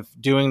opinion, of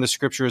doing the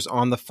scriptures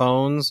on the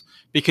phones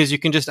because you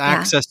can just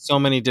access so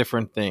many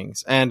different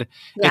things. And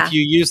if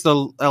you use the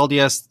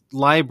LDS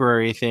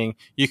library thing,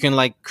 you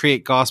can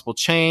create gospel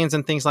chains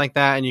and things like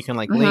that. And you can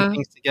link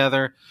things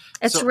together.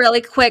 It's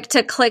really quick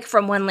to click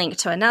from one link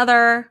to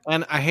another.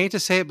 And I hate to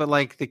say it, but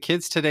the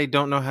kids today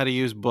don't know how to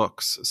use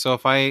books. So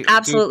if I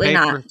absolutely do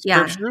not,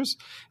 scriptures,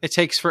 it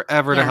takes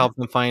forever to help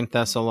them find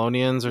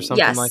Thessalonians or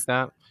something like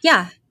that.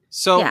 Yeah.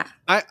 So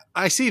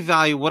I see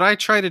value. What I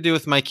try to do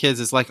with my kids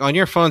is on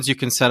your phones, you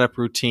can set up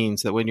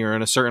routines that when you're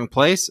in a certain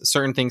place,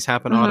 certain things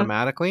happen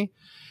automatically.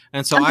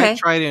 And so I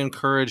try to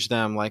encourage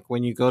them,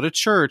 when you go to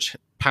church,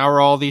 power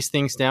all these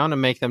things down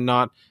and make them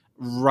not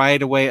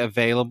right away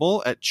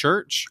available at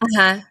church,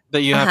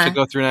 that you have to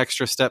go through an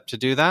extra step to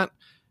do that.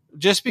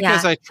 Just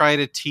because I try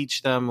to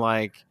teach them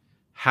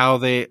how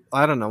they,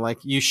 I don't know,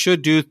 you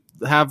should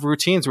have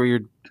routines where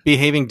you're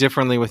behaving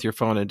differently with your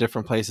phone at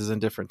different places and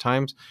different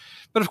times.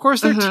 But of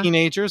course they're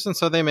teenagers, and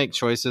so they make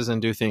choices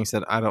and do things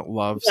that I don't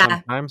love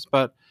sometimes.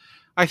 But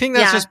I think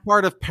that's just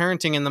part of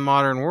parenting in the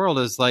modern world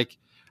is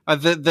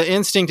the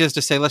instinct is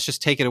to say, let's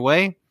just take it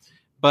away.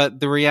 But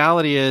the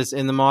reality is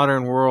in the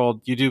modern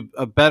world, you do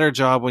a better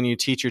job when you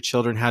teach your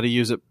children how to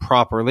use it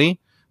properly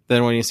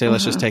than when you say,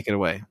 let's just take it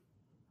away.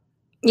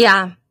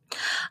 Yeah.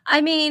 I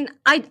mean,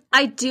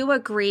 I do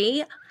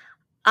agree.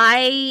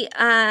 I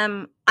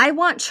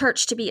want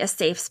church to be a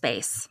safe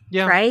space,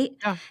 right?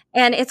 Yeah.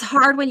 And it's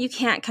hard when you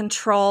can't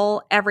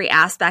control every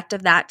aspect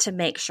of that to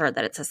make sure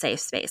that it's a safe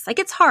space.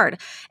 It's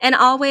hard. And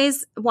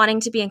always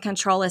wanting to be in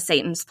control is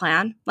Satan's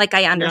plan.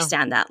 I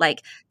understand that.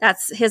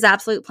 That's his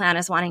absolute plan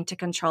is wanting to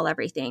control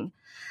everything.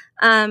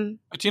 But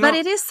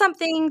it is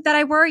something that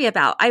I worry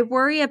about. I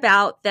worry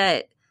about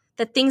that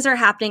things are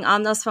happening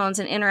on those phones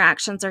and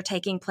interactions are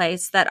taking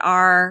place that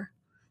are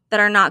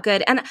not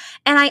good. And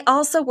I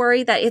also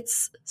worry that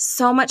it's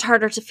so much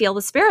harder to feel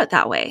the Spirit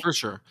that way. For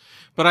sure.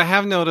 But I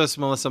have noticed,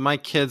 Melissa, my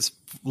kids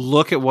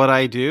look at what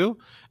I do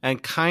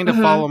and kind of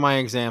follow my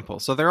example.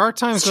 So there are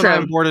times when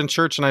I'm bored in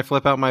church and I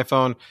flip out my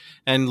phone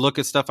and look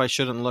at stuff I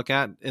shouldn't look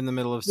at in the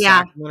middle of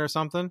sacrament or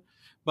something.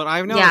 But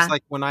I've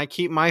noticed when I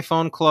keep my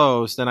phone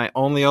closed and I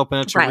only open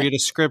it to read a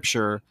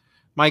scripture,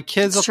 my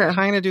kids will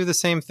kind of do the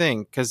same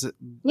thing because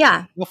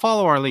they'll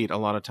follow our lead a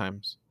lot of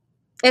times.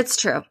 It's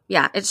true.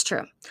 Yeah, it's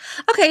true.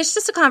 Okay, it's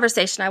just a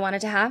conversation I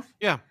wanted to have.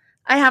 Yeah.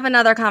 I have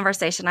another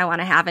conversation I want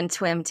to have in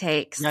Twim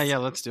Takes. Yeah,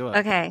 let's do it.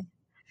 Okay.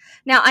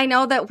 Now, I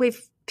know that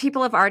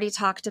people have already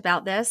talked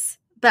about this,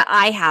 but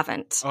I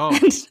haven't. Oh.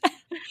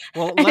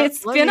 Well,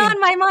 it's been on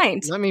my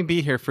mind. Let me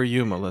be here for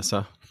you,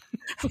 Melissa.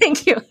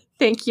 Thank you.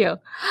 Thank you.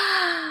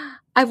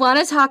 I want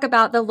to talk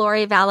about the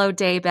Lori Vallow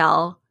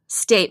Daybell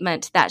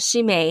statement that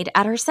she made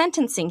at her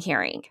sentencing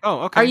hearing. Oh,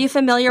 okay. Are you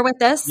familiar with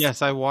this?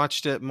 Yes, I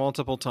watched it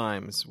multiple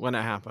times when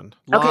it happened.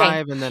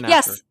 Live and then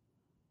after. Yes.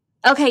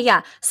 Okay,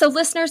 yeah. So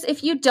listeners,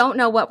 if you don't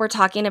know what we're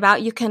talking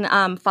about, you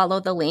can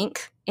follow the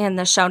link in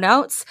the show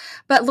notes.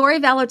 But Lori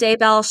Vallow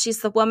Daybell,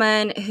 she's the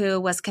woman who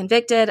was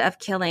convicted of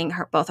killing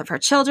both of her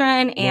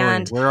children. Lori,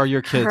 and where are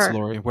your kids,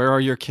 Lori? Where are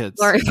your kids?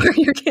 Lori, where are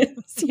your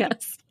kids?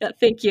 Yes. Yeah,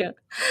 thank you.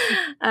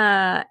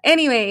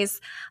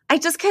 Anyways, I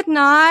just could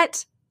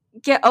not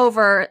get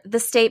over the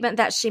statement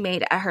that she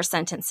made at her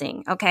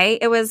sentencing. Okay.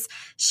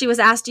 She was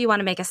asked, do you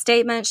want to make a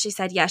statement? She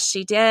said, yes,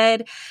 she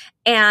did.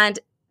 And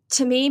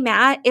to me,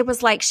 Matt, it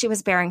was like she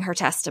was bearing her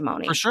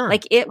testimony. For sure.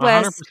 Like it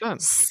was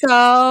 100%.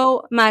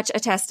 so much a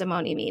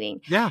testimony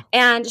meeting. Yeah.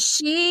 And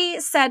she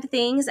said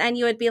things and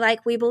you would be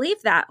like, we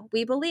believe that.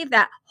 We believe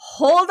that.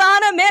 Hold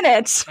on a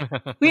minute.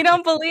 We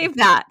don't believe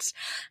that.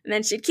 And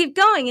then she'd keep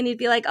going and you'd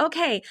be like,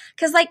 okay.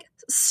 Cause like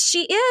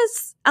she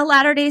is a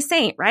Latter-day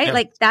Saint, right? Yeah.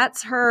 Like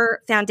that's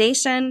her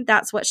foundation.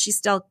 That's what she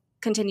still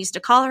continues to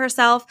call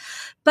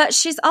herself, but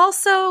she's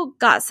also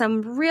got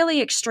some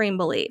really extreme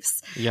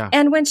beliefs. Yeah.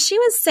 And when she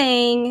was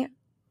saying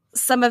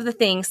some of the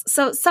things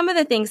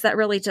that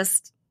really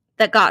just,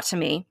 that got to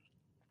me,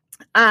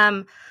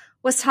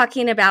 was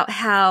talking about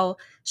how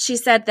she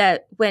said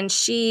that when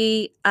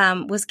she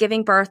was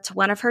giving birth to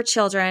one of her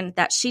children,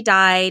 that she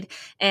died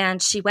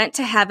and she went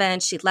to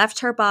heaven. She left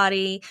her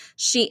body.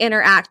 She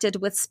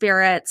interacted with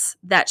spirits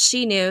that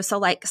she knew. So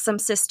like some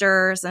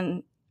sisters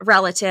and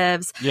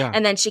relatives. Yeah.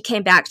 And then she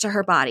came back to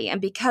her body.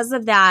 And because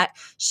of that,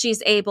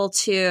 she's able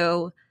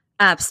to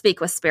speak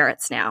with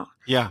spirits now.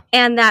 Yeah.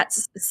 And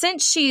that's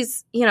since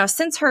she's,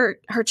 since her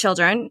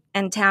children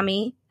and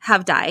Tammy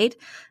have died,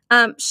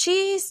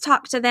 she's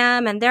talked to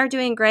them and they're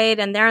doing great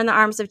and they're in the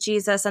arms of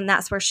Jesus and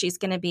that's where she's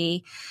going to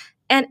be.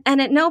 And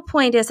at no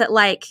point is it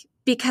like,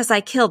 because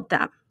I killed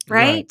them.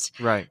 Right.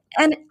 Right.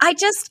 And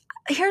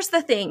here's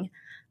the thing.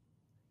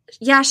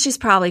 Yeah, she's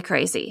probably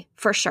crazy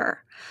for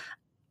sure.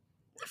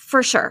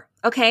 For sure.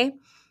 Okay.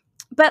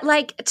 But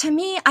like, to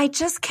me, I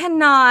just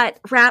cannot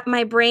wrap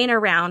my brain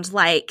around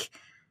like,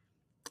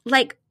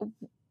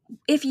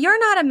 if you're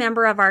not a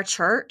member of our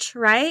church,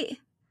 right?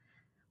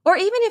 Or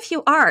even if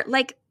you are,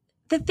 like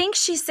the things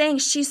she's saying,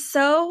 she's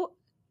so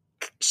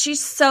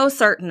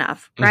certain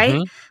of, right?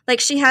 Mm-hmm. Like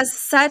she has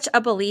such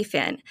a belief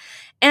in.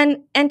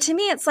 And to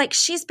me, it's like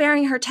she's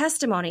bearing her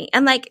testimony.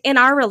 And like in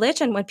our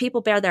religion, when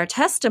people bear their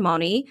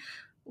testimony,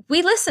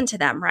 we listen to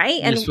them,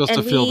 right? You're supposed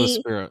to feel the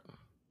Spirit.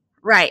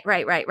 Right.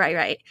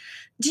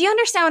 Do you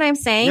understand what I'm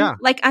saying? Yeah.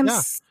 Like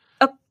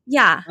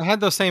yeah. I had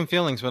those same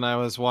feelings when I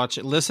was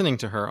listening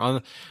to her.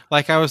 I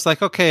was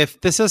like, okay, if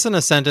this isn't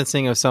a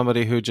sentencing of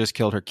somebody who just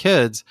killed her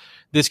kids,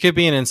 this could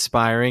be an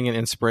inspiring and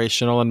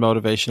inspirational and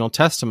motivational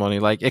testimony.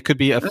 Like it could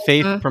be a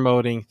faith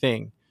promoting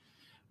thing.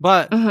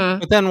 But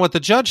then what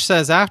the judge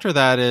says after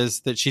that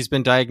is that she's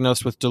been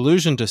diagnosed with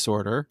delusion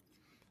disorder.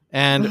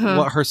 And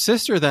what her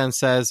sister then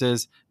says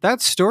is that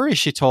story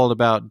she told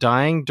about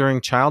dying during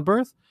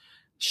childbirth,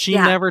 she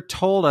never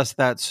told us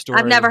that story.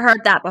 I've never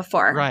heard that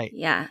before. Right.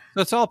 Yeah.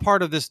 So it's all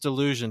part of this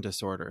delusion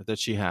disorder that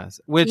she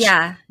has, which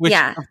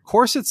of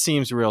course it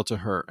seems real to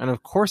her. And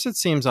of course it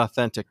seems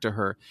authentic to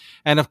her.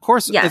 And of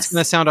course it's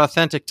going to sound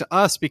authentic to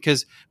us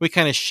because we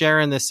kind of share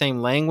in the same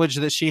language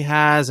that she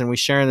has and we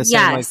share in the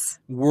same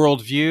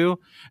worldview.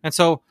 And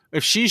so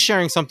if she's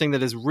sharing something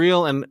that is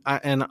real and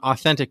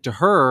authentic to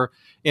her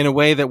in a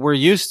way that we're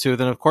used to,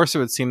 then of course it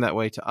would seem that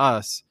way to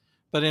us.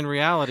 But in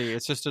reality,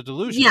 it's just a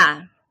delusion.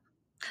 Yeah.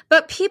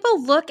 But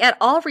people look at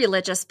all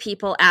religious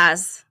people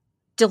as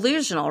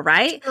delusional,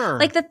 right? Sure.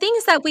 Like the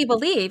things that we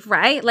believe,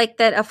 right? Like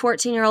that a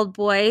 14-year-old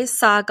boy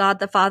saw God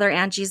the Father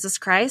and Jesus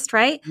Christ,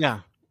 right? Yeah.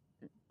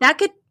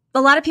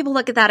 A lot of people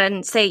look at that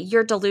and say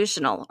you're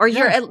delusional or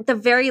you're at the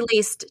very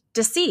least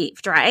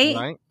deceived,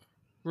 right?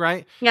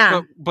 Right.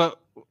 Yeah. But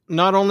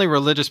not only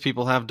religious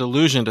people have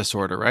delusion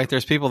disorder, right?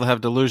 There's people that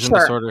have delusion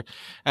disorder,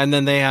 and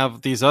then they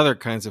have these other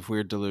kinds of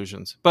weird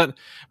delusions. But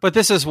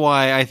this is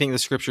why I think the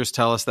scriptures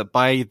tell us that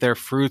by their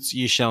fruits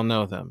ye shall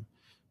know them.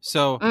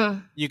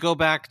 So you go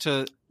back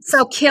to...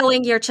 So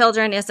killing your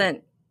children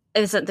isn't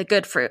the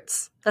good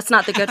fruits. That's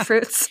not the good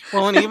fruits.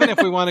 Well, and even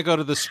if we want to go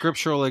to the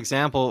scriptural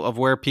example of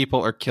where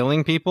people are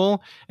killing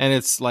people, and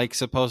it's like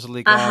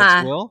supposedly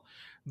God's will...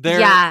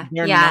 They're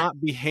not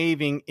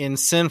behaving in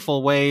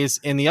sinful ways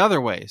in the other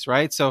ways,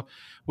 right? So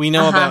we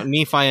know about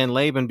Nephi and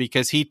Laban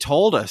because he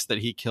told us that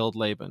he killed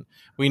Laban.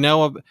 We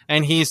know,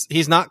 and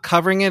he's not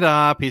covering it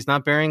up. He's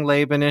not burying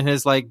Laban in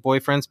his like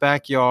boyfriend's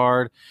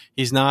backyard.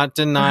 He's not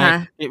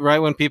denying it, right?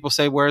 When people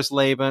say, "Where's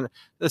Laban?"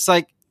 It's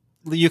like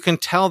you can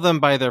tell them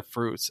by their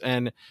fruits.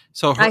 And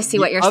so I see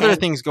what you're other saying.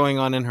 things going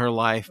on in her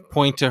life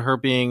point to her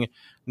being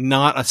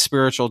not a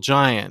spiritual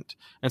giant.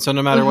 And so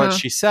no matter what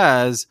she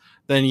says,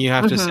 then you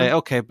have to say,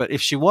 okay, but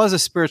if she was a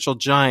spiritual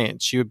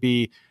giant, she would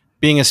be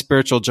being a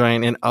spiritual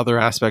giant in other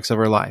aspects of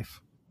her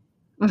life.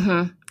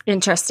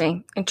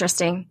 Interesting.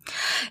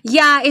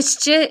 Yeah,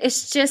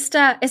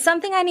 it's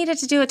something I needed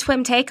to do a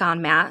twin take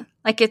on, Matt.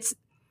 Like it's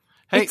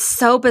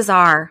so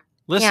bizarre.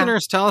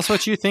 Listeners, tell us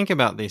what you think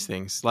about these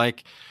things.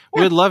 Like,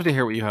 we'd love to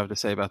hear what you have to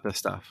say about this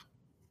stuff.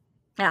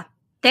 Yeah.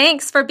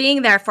 Thanks for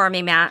being there for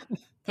me, Matt.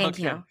 Thank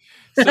you.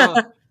 So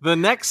the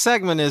next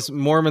segment is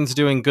Mormons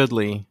Doing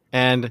Goodly.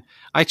 And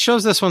I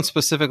chose this one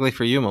specifically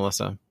for you,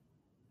 Melissa.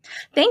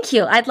 Thank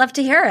you. I'd love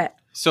to hear it.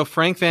 So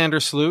Frank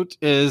Vandersloot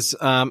is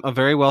a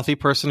very wealthy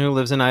person who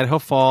lives in Idaho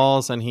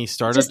Falls, and he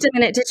started... Just a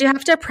minute. Did you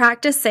have to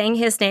practice saying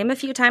his name a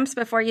few times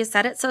before you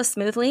said it so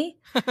smoothly?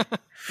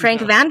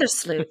 Frank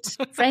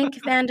Vandersloot. Frank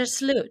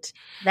Vandersloot.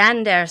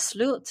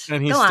 Vandersloot.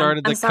 And he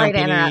started the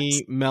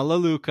company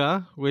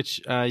Melaleuca, which...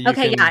 in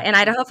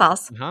Idaho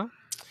Falls.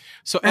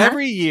 So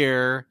every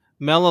year...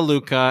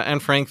 Melaleuca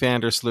and Frank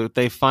Vandersloot,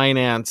 they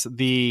finance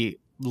the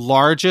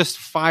largest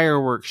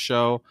fireworks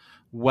show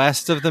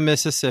west of the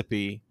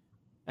Mississippi.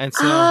 And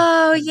so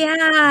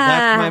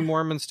that's my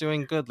Mormons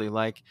doing goodly.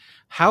 Like,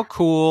 how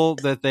cool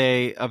that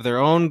they, of their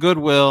own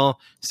goodwill,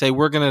 say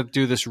we're going to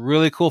do this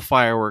really cool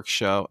fireworks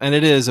show. And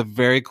it is a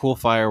very cool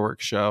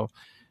fireworks show.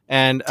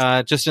 And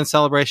just in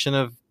celebration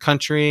of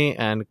country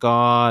and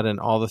God and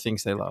all the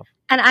things they love.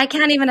 And I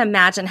can't even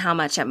imagine how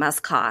much it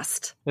must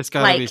cost. It's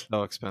got to be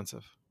so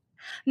expensive.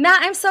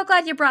 Matt, I'm so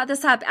glad you brought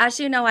this up. As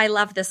you know, I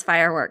love this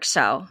fireworks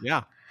show.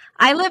 Yeah.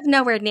 I live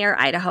nowhere near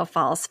Idaho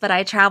Falls, but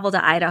I travel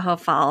to Idaho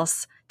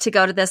Falls to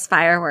go to this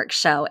fireworks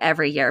show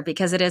every year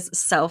because it is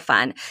so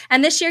fun.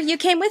 And this year you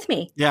came with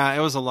me. Yeah, it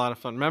was a lot of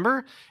fun.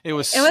 Remember? It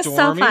was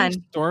so fun.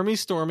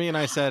 Stormy. And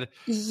I said,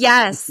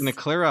 yes, it's going to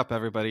clear up,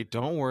 everybody.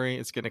 Don't worry.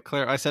 It's going to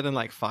clear. I said in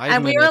like 5 minutes.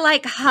 And minutes. we were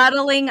like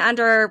huddling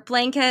under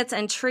blankets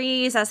and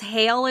trees as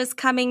hail is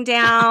coming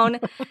down.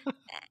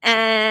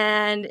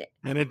 and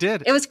it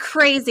did. It was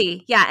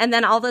crazy. Yeah. And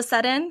then all of a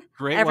sudden,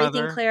 great everything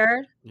weather.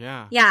 Cleared.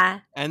 Yeah. Yeah.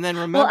 And then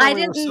remember,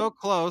 we were so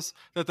close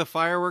that the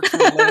fireworks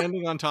were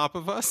landing on top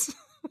of us.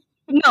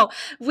 No,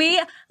 we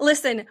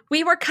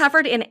were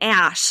covered in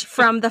ash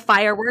from the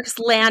fireworks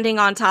landing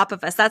on top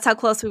of us. That's how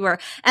close we were.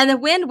 And the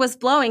wind was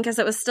blowing because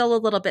it was still a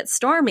little bit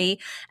stormy.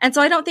 And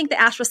so I don't think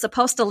the ash was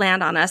supposed to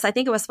land on us. I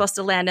think it was supposed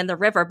to land in the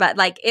river, but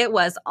like it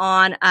was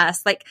on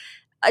us. Like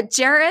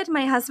Jared,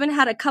 my husband,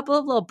 had a couple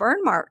of little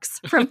burn marks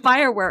from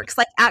fireworks,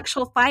 like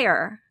actual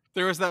fire.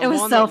 There was that. It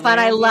was so fun.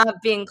 I love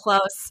being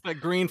close. That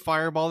green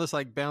fireball that's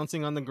like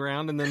bouncing on the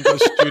ground and then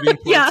goes shooting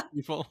towards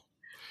people.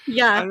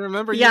 Yeah. I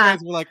remember you guys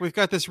were like, we've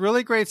got this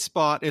really great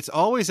spot. It's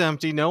always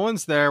empty. No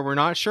one's there. We're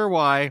not sure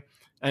why.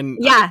 And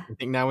I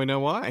think now we know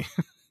why.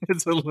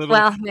 It's a little.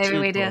 Well, maybe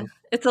we do.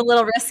 It's a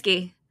little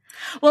risky.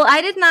 Well,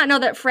 I did not know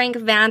that Frank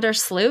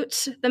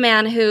Vandersloot, the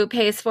man who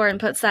pays for and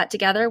puts that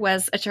together,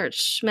 was a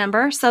church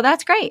member. So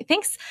that's great.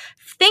 Thanks.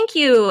 Thank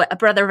you,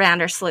 Brother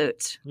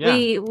Vandersloot.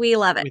 Yeah. We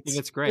love it. We think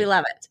it's great. We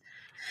love it.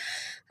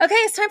 Okay,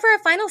 it's time for our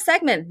final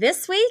segment.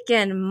 This week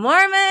in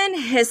Mormon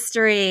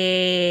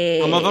history.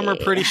 Some of them are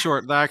pretty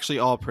short. They're actually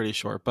all pretty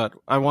short, but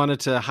I wanted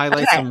to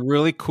highlight some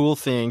really cool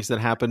things that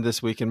happened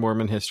this week in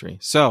Mormon history.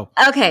 So,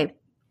 okay,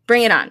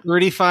 bring it on.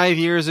 35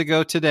 years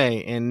ago today,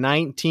 in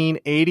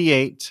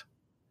 1988,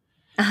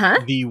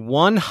 the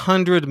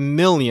 100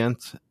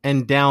 millionth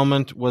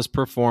endowment was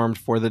performed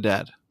for the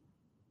dead.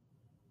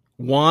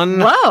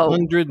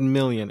 100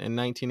 million in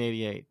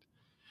 1988.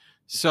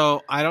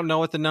 So I don't know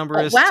what the number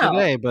is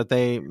today, but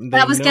they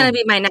that was going to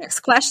be my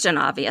next question.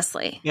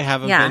 Obviously, they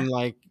haven't been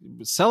like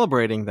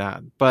celebrating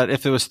that. But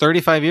if it was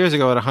 35 years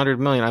ago at 100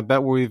 million, I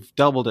bet we've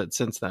doubled it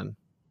since then.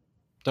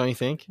 Don't you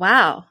think?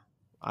 Wow.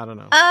 I don't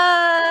know.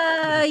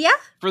 Yeah.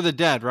 For the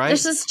dead, right?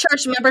 This is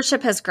church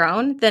membership has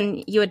grown.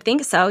 Then you would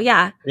think so.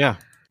 Yeah. Yeah.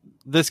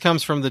 This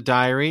comes from the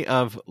diary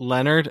of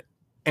Leonard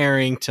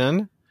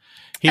Arrington.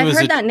 I've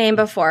heard that name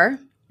before.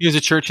 He was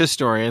a church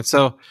historian.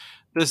 So.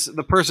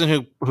 The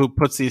person who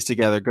puts these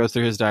together goes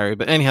through his diary.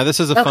 But anyhow, this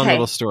is a fun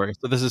little story.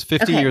 So this is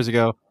 50 years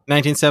ago,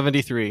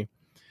 1973.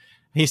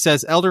 He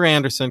says, Elder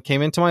Anderson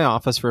came into my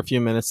office for a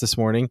few minutes this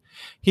morning.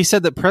 He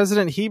said that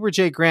President Heber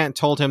J. Grant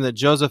told him that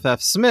Joseph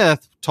F.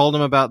 Smith told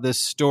him about this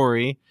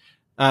story,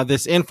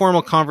 this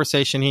informal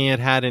conversation he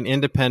had in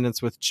Independence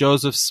with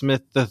Joseph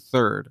Smith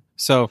III.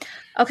 So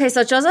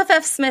Joseph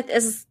F. Smith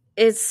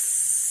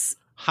is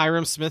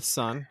Hiram Smith's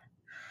son.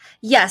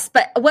 Yes,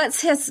 but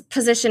what's his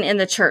position in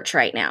the church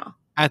right now?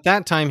 At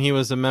that time, he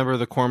was a member of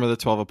the Quorum of the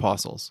 12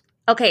 Apostles.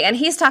 Okay, and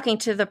he's talking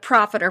to the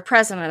prophet or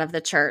president of the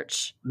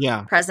church,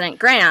 President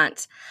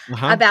Grant,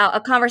 about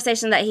a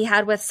conversation that he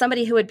had with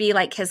somebody who would be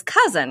like his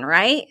cousin,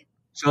 right?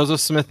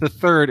 Joseph Smith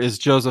III is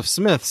Joseph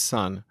Smith's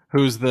son,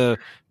 who's the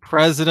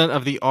president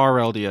of the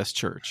RLDS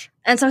Church.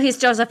 And so he's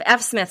Joseph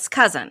F. Smith's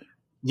cousin.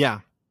 Yeah.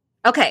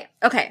 Okay,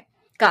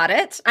 got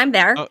it. I'm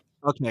there.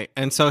 Okay,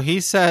 and so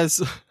he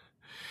says...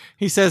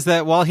 He says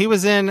that while he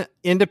was in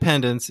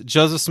Independence,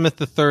 Joseph Smith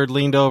III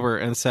leaned over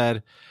and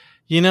said,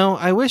 "You know,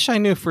 I wish I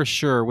knew for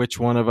sure which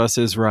one of us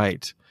is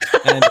right."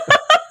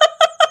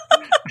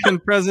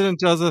 And President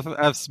Joseph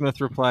F.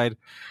 Smith replied,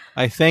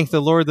 "I thank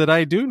the Lord that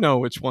I do know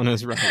which one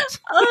is right."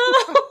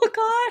 Oh,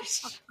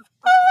 gosh.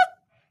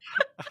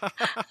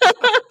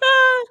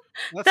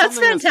 That's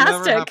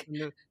fantastic.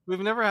 We've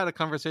never had a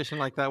conversation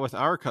like that with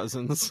our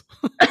cousins.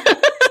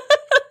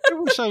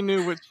 I wish I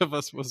knew which of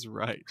us was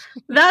right.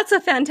 That's a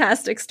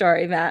fantastic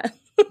story, Matt.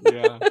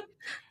 Yeah.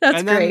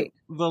 That's great.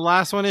 The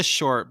last one is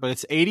short, but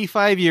it's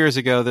 85 years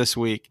ago this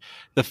week.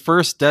 The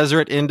first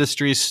Deseret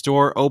Industries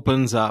store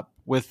opens up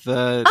with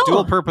the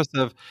dual purpose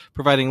of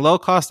providing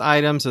low-cost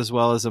items as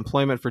well as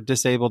employment for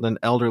disabled and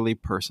elderly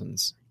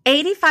persons.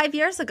 85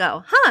 years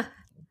ago. Huh.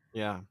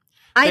 Yeah.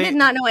 I did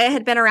not know it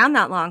had been around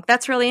that long.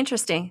 That's really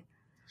interesting.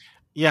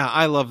 Yeah,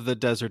 I love the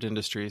Deseret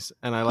Industries,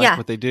 and I like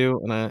what they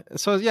do. And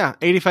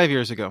 85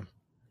 years ago.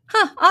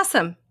 Huh,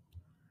 awesome.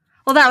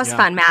 Well, that was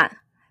fun, Matt.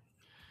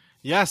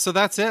 Yeah, so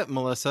that's it,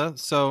 Melissa.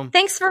 So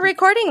thanks for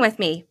recording with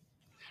me.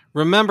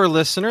 Remember,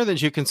 listener,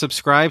 that you can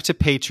subscribe to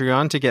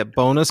Patreon to get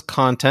bonus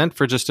content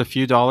for just a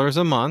few dollars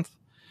a month.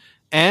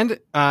 And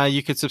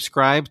you could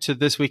subscribe to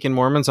This Week in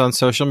Mormons on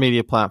social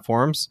media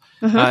platforms.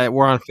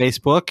 We're on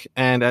Facebook,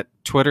 and at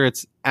Twitter,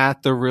 it's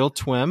at The Real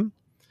Twim.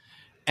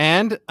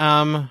 And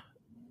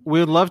we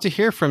would love to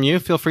hear from you.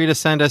 Feel free to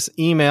send us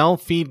email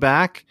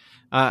feedback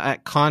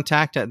at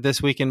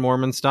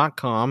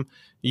contact@thisweekinmormons.com.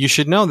 You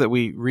should know that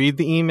we read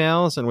the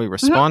emails and we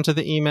respond to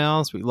the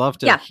emails. We love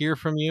to hear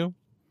from you.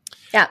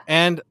 Yeah.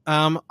 And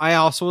I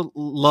also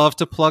love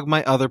to plug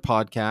my other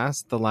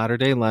podcast, The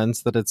Latter-day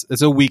Lens, that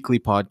it's a weekly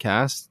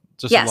podcast.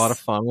 Just a lot of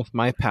fun with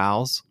my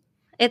pals.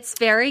 It's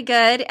very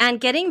good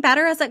and getting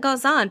better as it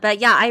goes on. But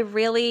yeah, I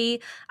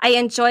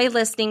enjoy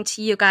listening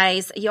to you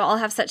guys. You all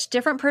have such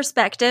different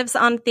perspectives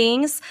on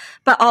things,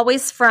 but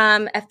always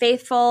from a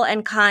faithful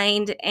and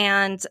kind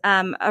and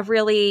a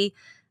really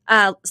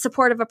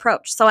supportive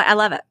approach. So I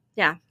love it.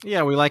 Yeah.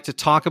 Yeah, we like to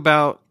talk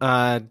about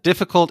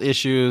difficult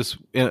issues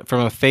from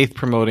a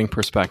faith-promoting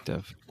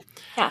perspective.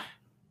 Yeah.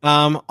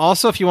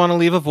 Also, if you want to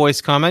leave a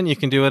voice comment, you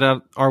can do it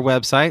at our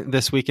website,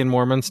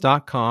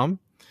 thisweekinmormons.com.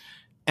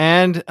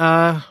 And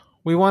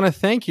we want to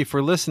thank you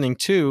for listening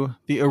to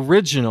the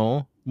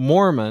original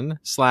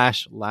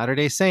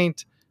Mormon/Latter-day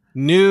Saint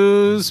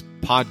news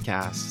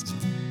podcast.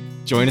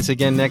 Join us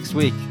again next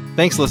week.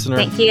 Thanks, listener.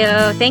 Thank you.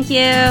 Thank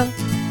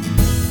you.